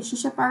your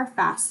relationship bar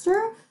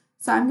faster.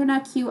 So I'm going to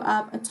queue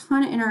up a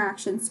ton of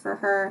interactions for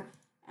her,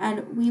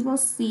 and we will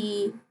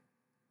see.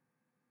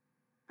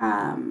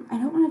 I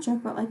don't want to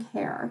joke about like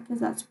hair because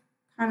that's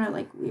kind of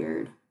like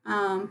weird.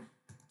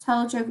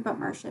 Tell a joke about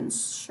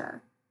Martians,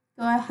 sure.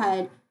 Go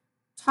ahead.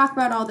 Talk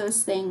about all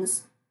those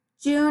things.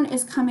 June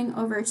is coming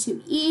over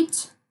to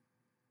eat.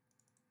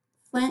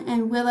 Flint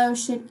and Willow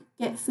should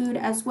get food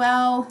as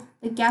well.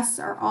 The guests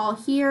are all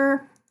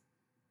here.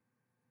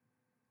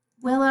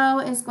 Willow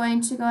is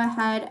going to go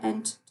ahead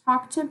and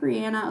talk to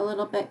Brianna a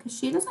little bit because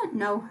she doesn't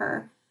know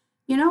her.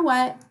 You know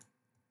what?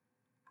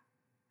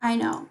 I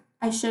know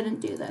I shouldn't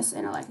do this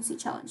in a legacy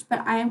challenge, but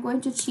I am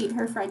going to cheat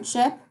her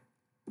friendship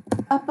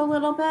up a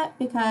little bit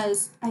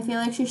because I feel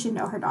like she should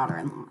know her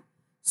daughter-in-law.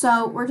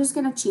 So we're just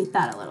going to cheat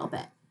that a little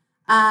bit.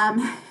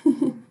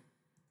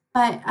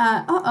 But,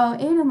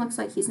 Aiden looks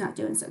like he's not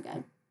doing so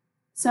good.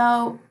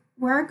 So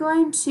we're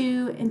going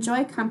to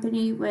enjoy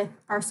company with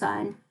our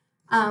son,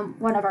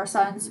 one of our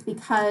sons,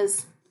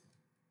 because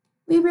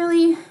we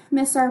really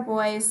miss our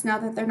boys now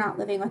that they're not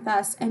living with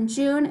us. And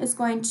June is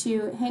going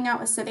to hang out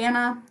with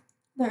Savannah.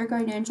 They're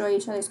going to enjoy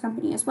each other's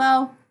company as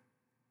well.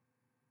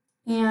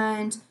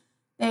 And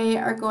they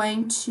are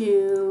going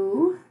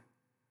to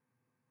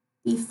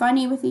be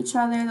funny with each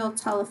other. They'll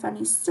tell a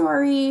funny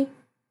story.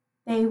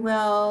 They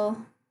will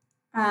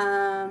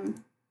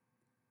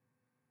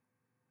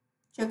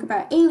joke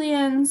about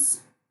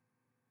aliens.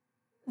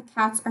 The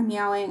cats are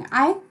meowing.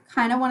 I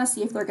kind of want to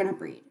see if they're going to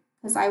breed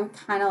because I would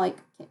kind of like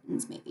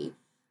kittens maybe.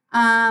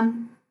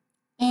 And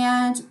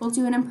we'll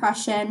do an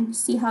impression,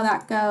 see how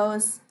that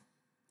goes.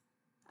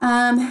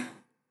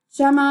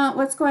 Gemma,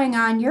 what's going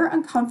on? You're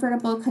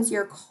uncomfortable because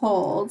you're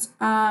cold.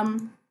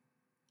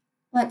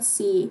 Let's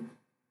see.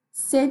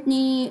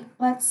 Sydney,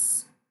 I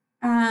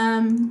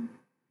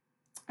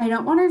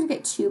don't want her to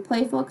get too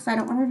playful because I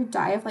don't want her to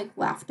die of like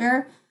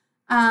laughter.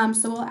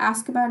 So we'll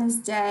ask about his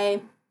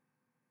day.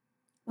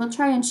 We'll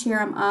try and cheer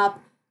him up.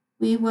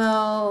 We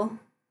will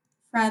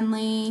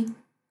friendly.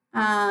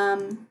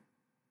 We'll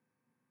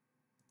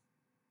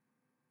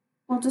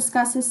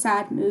discuss his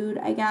sad mood,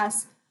 I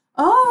guess.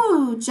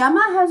 Oh,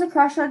 Gemma has a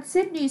crush on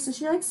Sydney, so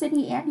she likes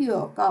Sydney and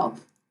Yoko.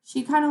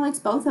 She kind of likes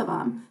both of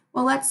them.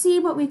 Well, let's see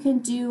what we can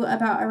do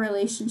about a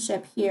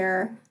relationship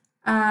here,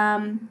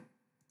 and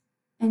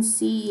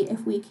see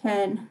if we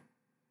can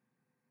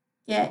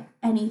get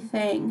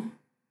anything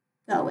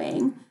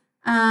going.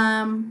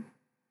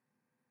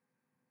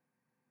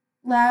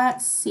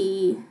 let's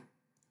see.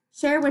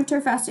 Share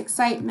Winterfest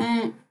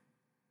excitement.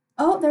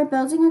 Oh, they're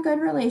building a good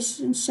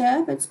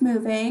relationship. It's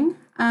moving.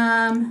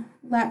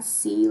 Let's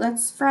see.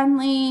 Let's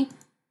friendly.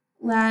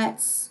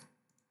 Let's,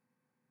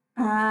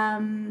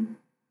 we'll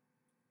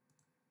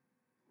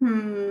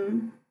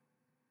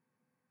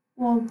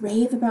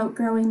rave about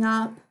growing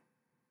up.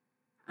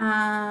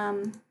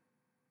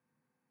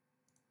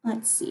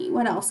 Let's see.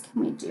 What else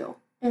can we do?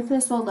 If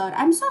this will load.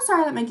 I'm so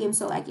sorry that my game's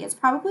so laggy. It's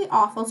probably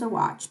awful to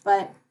watch,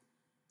 but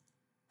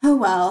oh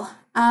well.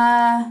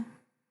 And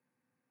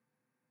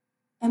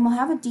we'll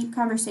have a deep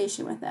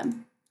conversation with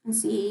them and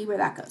see where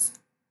that goes.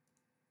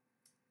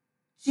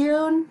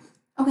 June.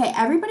 Okay,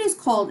 everybody's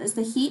cold. Is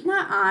the heat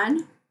not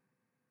on?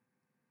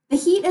 The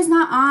heat is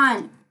not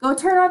on. Go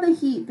turn on the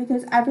heat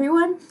because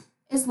everyone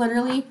is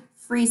literally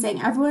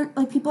freezing. Everyone,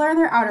 like, people are in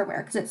their outerwear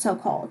because it's so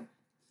cold.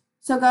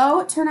 So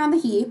go turn on the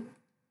heat.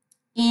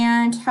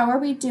 And how are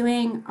we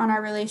doing on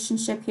our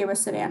relationship here with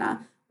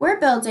Savannah? We're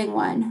building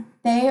one.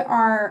 They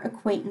are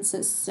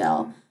acquaintances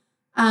still.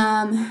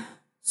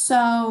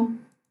 So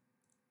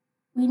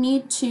we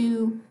need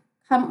to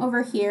come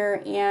over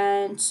here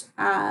and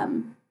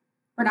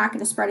we're not going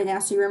to spread a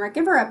nasty rumor.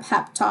 Give her a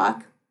pep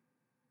talk.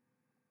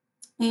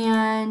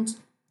 And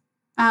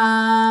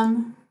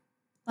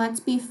let's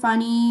be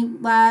funny.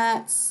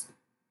 Let's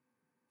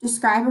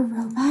describe a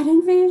robot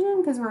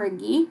invasion because we're a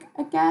geek,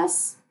 I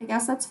guess. I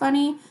guess that's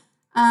funny.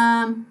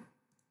 And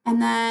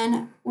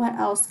then what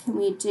else can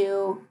we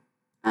do?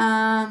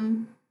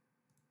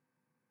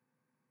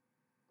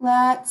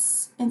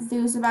 Let's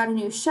enthuse about a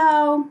new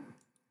show.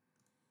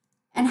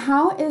 And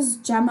how is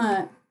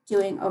Gemma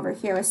doing over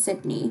here with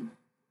Sydney?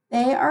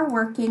 They are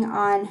working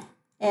on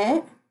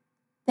it.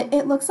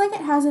 It looks like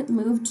it hasn't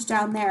moved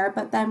down there,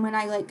 but then when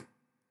I like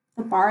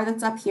the bar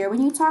that's up here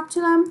when you talk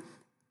to them,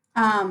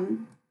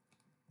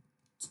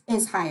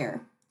 is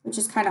higher, which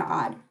is kind of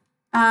odd.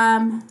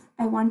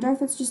 I wonder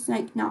if it's just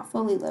like not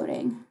fully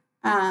loading.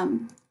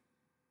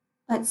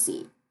 Let's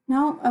see.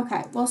 No,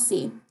 okay, we'll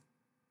see.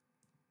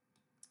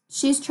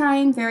 She's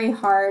trying very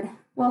hard.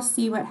 We'll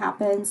see what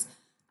happens.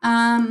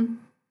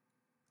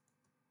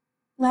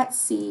 Let's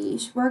see.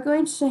 We're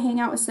going to hang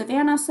out with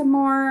Savannah some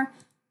more,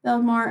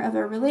 build more of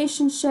a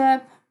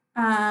relationship.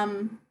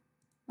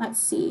 Let's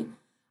see.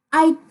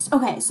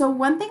 Okay, so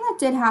one thing that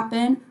did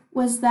happen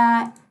was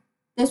that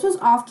this was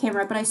off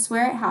camera, but I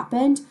swear it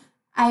happened.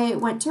 I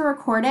went to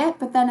record it,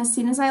 but then as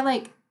soon as I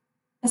like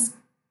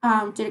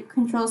did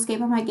control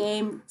escape on my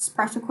game,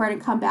 press record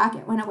and come back,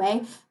 it went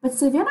away. But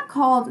Savannah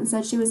called and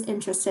said she was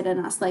interested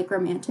in us, like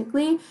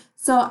romantically.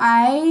 So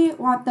I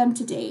want them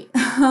to date.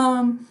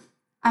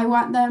 I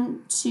want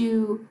them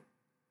to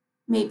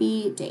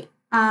maybe date.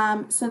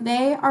 So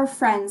they are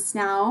friends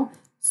now.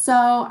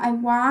 So I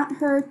want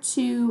her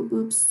to,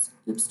 oops,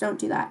 don't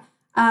do that.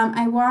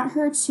 I want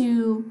her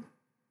to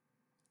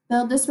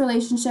build this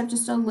relationship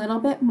just a little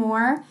bit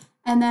more.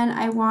 And then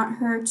I want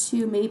her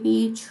to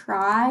maybe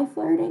try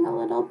flirting a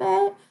little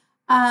bit.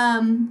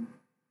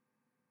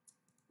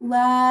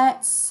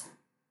 Let's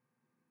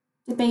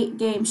debate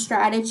game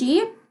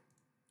strategy.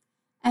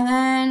 And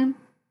then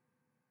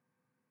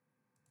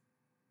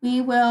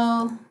we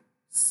will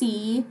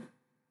see.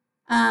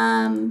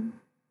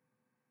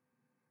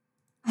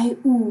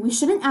 We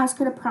shouldn't ask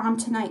her to prom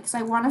tonight because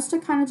I want us to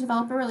kind of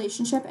develop a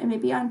relationship, and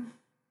maybe on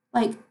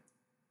like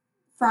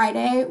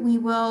Friday we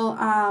will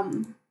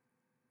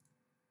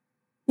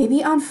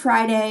maybe on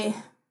Friday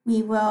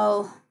we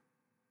will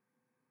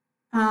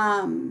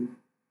oh,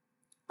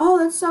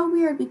 that's so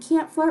weird. We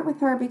can't flirt with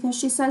her because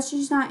she says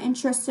she's not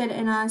interested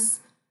in us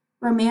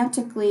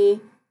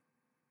romantically,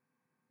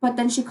 but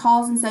then she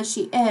calls and says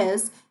she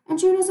is, and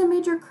June has a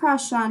major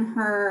crush on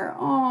her.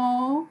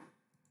 Oh,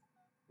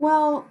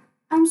 well,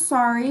 I'm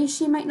sorry.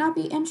 She might not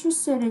be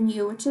interested in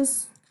you, which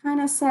is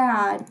kind of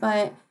sad,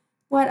 but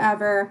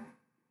whatever.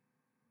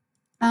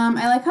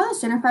 I like how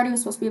this dinner party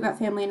was supposed to be about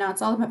family, and now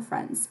it's all about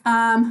friends.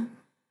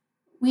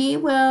 We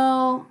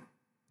will,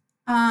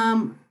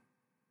 oh,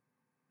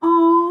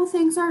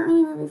 things aren't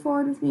really moving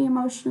forward with me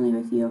emotionally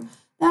with you.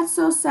 That's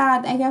so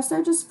sad. I guess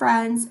they're just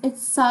friends. It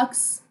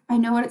sucks. I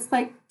know what it's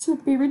like to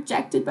be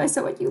rejected by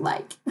someone you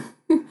like.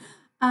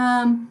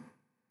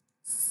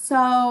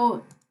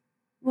 So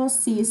we'll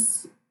see.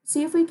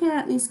 See if we can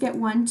at least get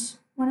one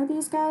of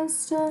these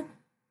guys to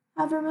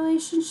have a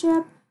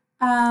relationship.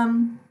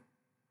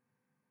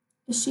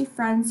 Is she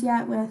friends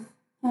yet with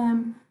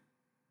him?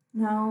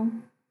 No.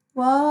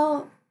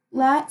 Well,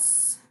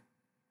 let's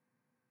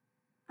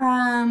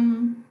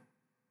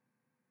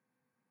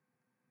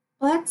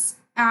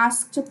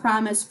ask to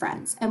prom as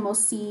friends, and we'll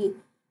see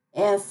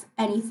if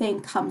anything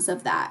comes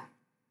of that.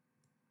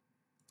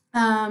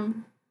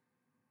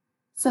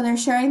 So they're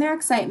sharing their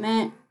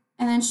excitement,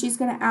 and then she's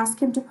going to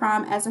ask him to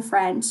prom as a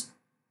friend,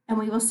 and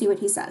we will see what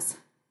he says.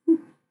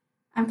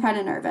 I'm kind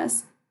of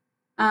nervous.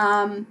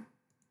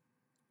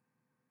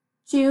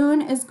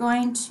 June is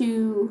going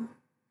to,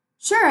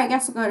 sure, I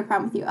guess I'll go to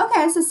prom with you.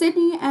 Okay, so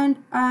Sydney and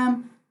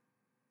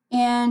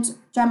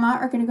Gemma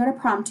are going to go to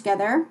prom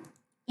together,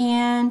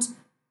 and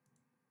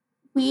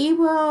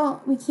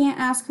we can't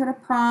ask her to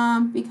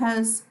prom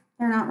because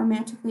they're not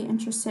romantically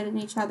interested in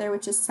each other,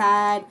 which is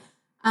sad.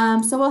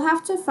 So we'll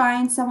have to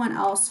find someone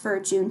else for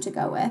June to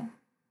go with.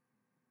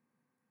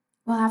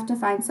 We'll have to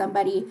find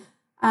somebody.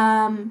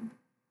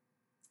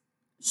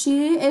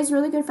 She is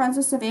really good friends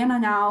with Savannah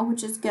now,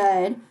 which is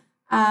good.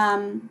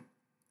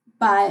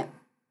 But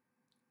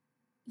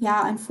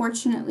yeah,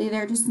 unfortunately,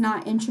 they're just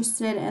not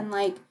interested in,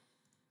 like,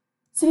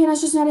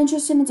 Savannah's just not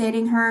interested in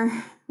dating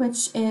her,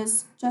 which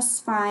is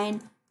just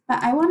fine.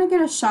 But I want to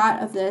get a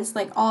shot of this,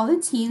 like, all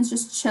the teens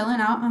just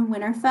chilling out on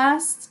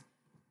Winterfest.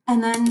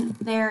 And then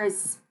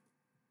there's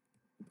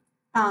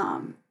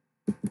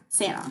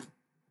Santa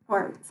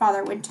or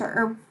Father Winter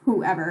or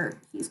whoever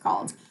he's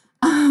called.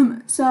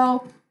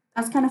 So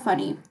that's kind of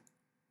funny.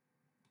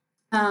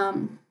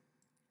 But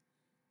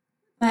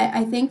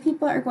I think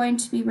people are going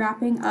to be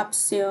wrapping up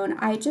soon.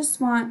 I just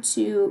want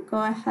to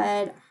go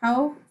ahead.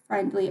 How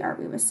friendly are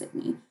we with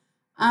Sydney?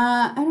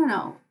 I don't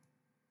know.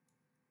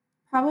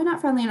 Probably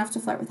not friendly enough to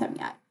flirt with him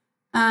yet.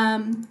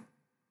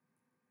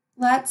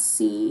 Let's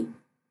see.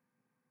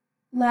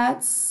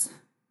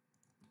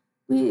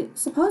 We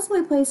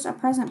supposedly placed a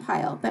present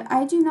pile, but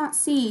I do not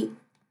see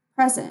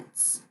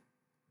presents.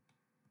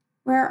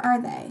 Where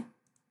are they?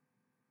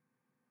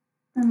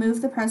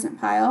 Remove the present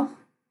pile.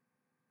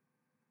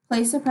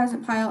 Place a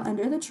present pile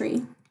under the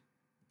tree.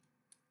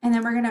 And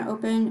then we're going to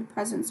open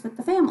presents with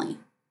the family.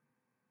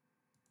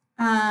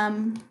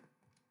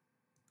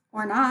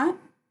 Or not.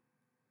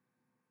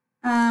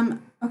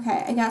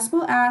 Okay, I guess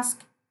we'll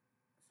ask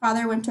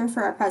Father Winter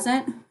for a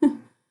present.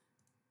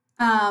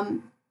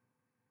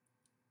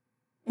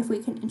 If we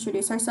can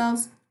introduce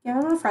ourselves, give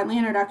him a friendly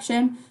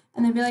introduction,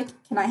 and then be like,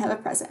 can I have a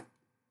present?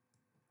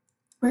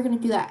 We're going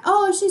to do that.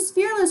 Oh, she's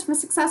fearless from a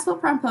successful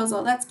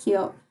promposal. That's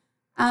cute.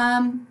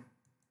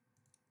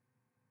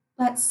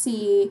 Let's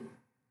see.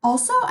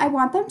 Also, I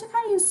want them to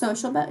kind of use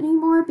Social Bunny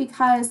more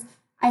because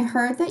I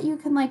heard that you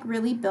can, like,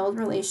 really build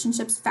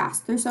relationships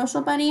fast through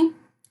Social Bunny.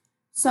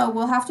 So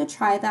we'll have to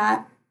try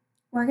that.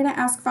 We're going to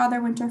ask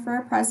Father Winter for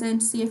a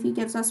present, see if he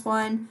gives us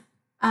one,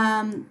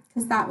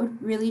 because that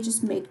would really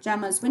just make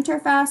Gemma's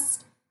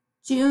Winterfest.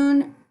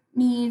 June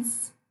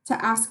needs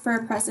to ask for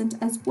a present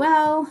as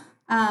well,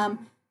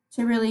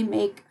 to really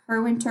make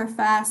her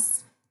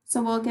Winterfest.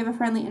 So we'll give a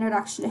friendly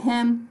introduction to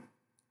him.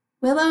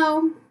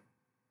 Willow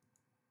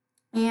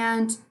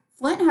and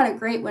Flint had a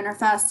great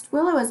Winterfest.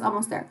 Willow is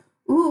almost there.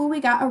 Ooh, we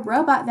got a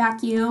robot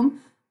vacuum.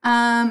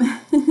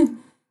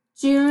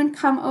 June,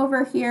 come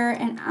over here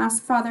and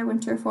ask Father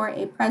Winter for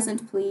a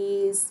present,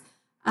 please.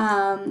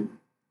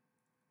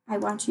 I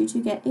want you to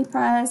get a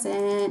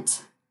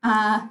present.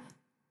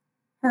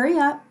 Hurry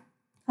up.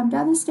 Come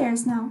down the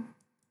stairs now.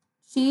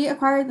 She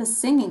acquired the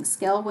singing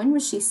skill. When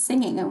was she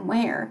singing and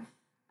where?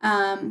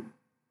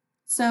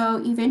 So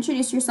you've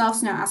introduced yourself,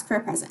 so now ask for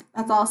a present.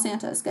 That's all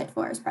Santa is good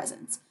for, is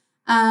presents.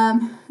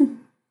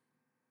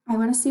 I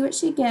want to see what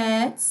she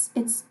gets.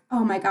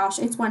 Oh my gosh,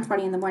 it's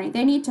 1:20 in the morning.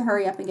 They need to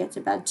hurry up and get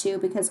to bed too,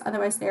 because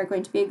otherwise they are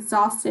going to be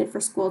exhausted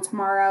for school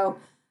tomorrow.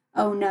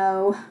 Oh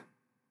no.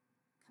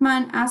 Come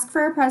on, ask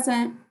for a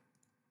present.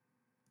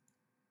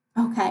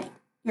 Okay,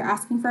 you're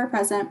asking for a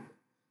present.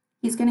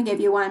 He's going to give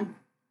you one.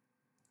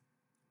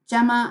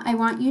 Gemma, I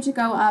want you to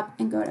go up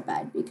and go to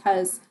bed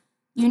because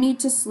you need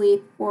to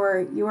sleep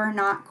or you are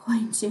not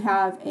going to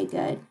have a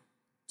good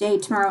day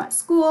tomorrow at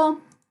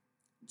school.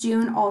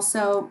 June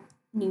also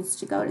needs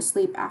to go to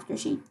sleep after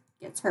she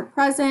gets her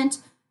present.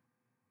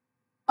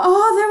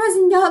 Oh, there was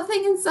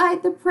nothing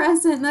inside the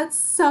present. That's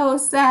so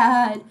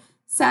sad.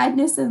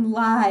 Sadness and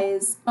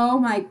lies. Oh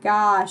my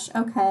gosh.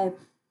 Okay.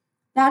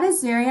 That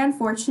is very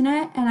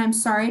unfortunate, and I'm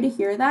sorry to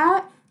hear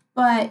that,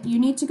 but you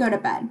need to go to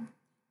bed.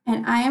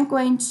 And I am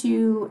going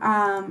to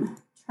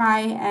try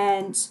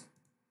and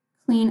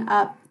clean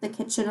up the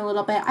kitchen a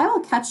little bit. I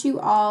will catch you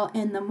all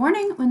in the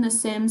morning when the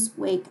Sims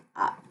wake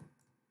up.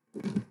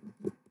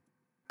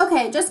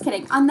 Okay, just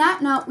kidding. On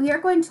that note, we are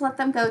going to let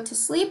them go to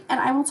sleep,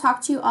 and I will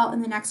talk to you all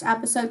in the next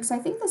episode because I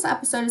think this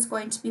episode is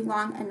going to be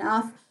long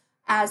enough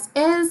as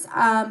is.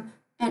 And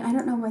I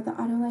don't know why the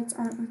auto lights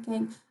aren't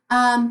working.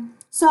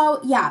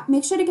 So yeah,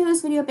 make sure to give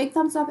this video a big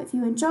thumbs up if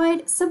you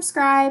enjoyed,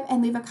 subscribe,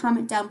 and leave a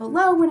comment down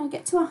below. When I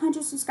get to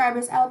 100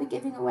 subscribers, I'll be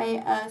giving away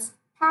a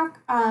pack.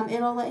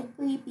 It'll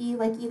likely be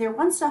like either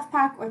one stuff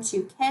pack or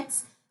 2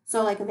 kits.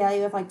 So like a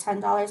value of like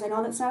 $10. I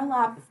know that's not a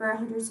lot, but for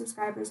 100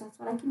 subscribers, that's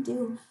what I can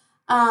do.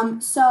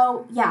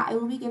 So yeah, I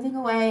will be giving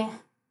away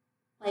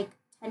like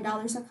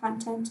 $10 of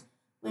content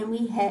when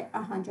we hit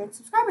 100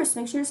 subscribers.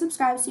 So make sure to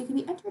subscribe so you can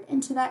be entered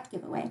into that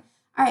giveaway.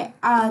 All right,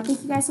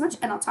 thank you guys so much,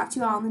 and I'll talk to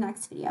you all in the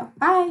next video.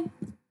 Bye!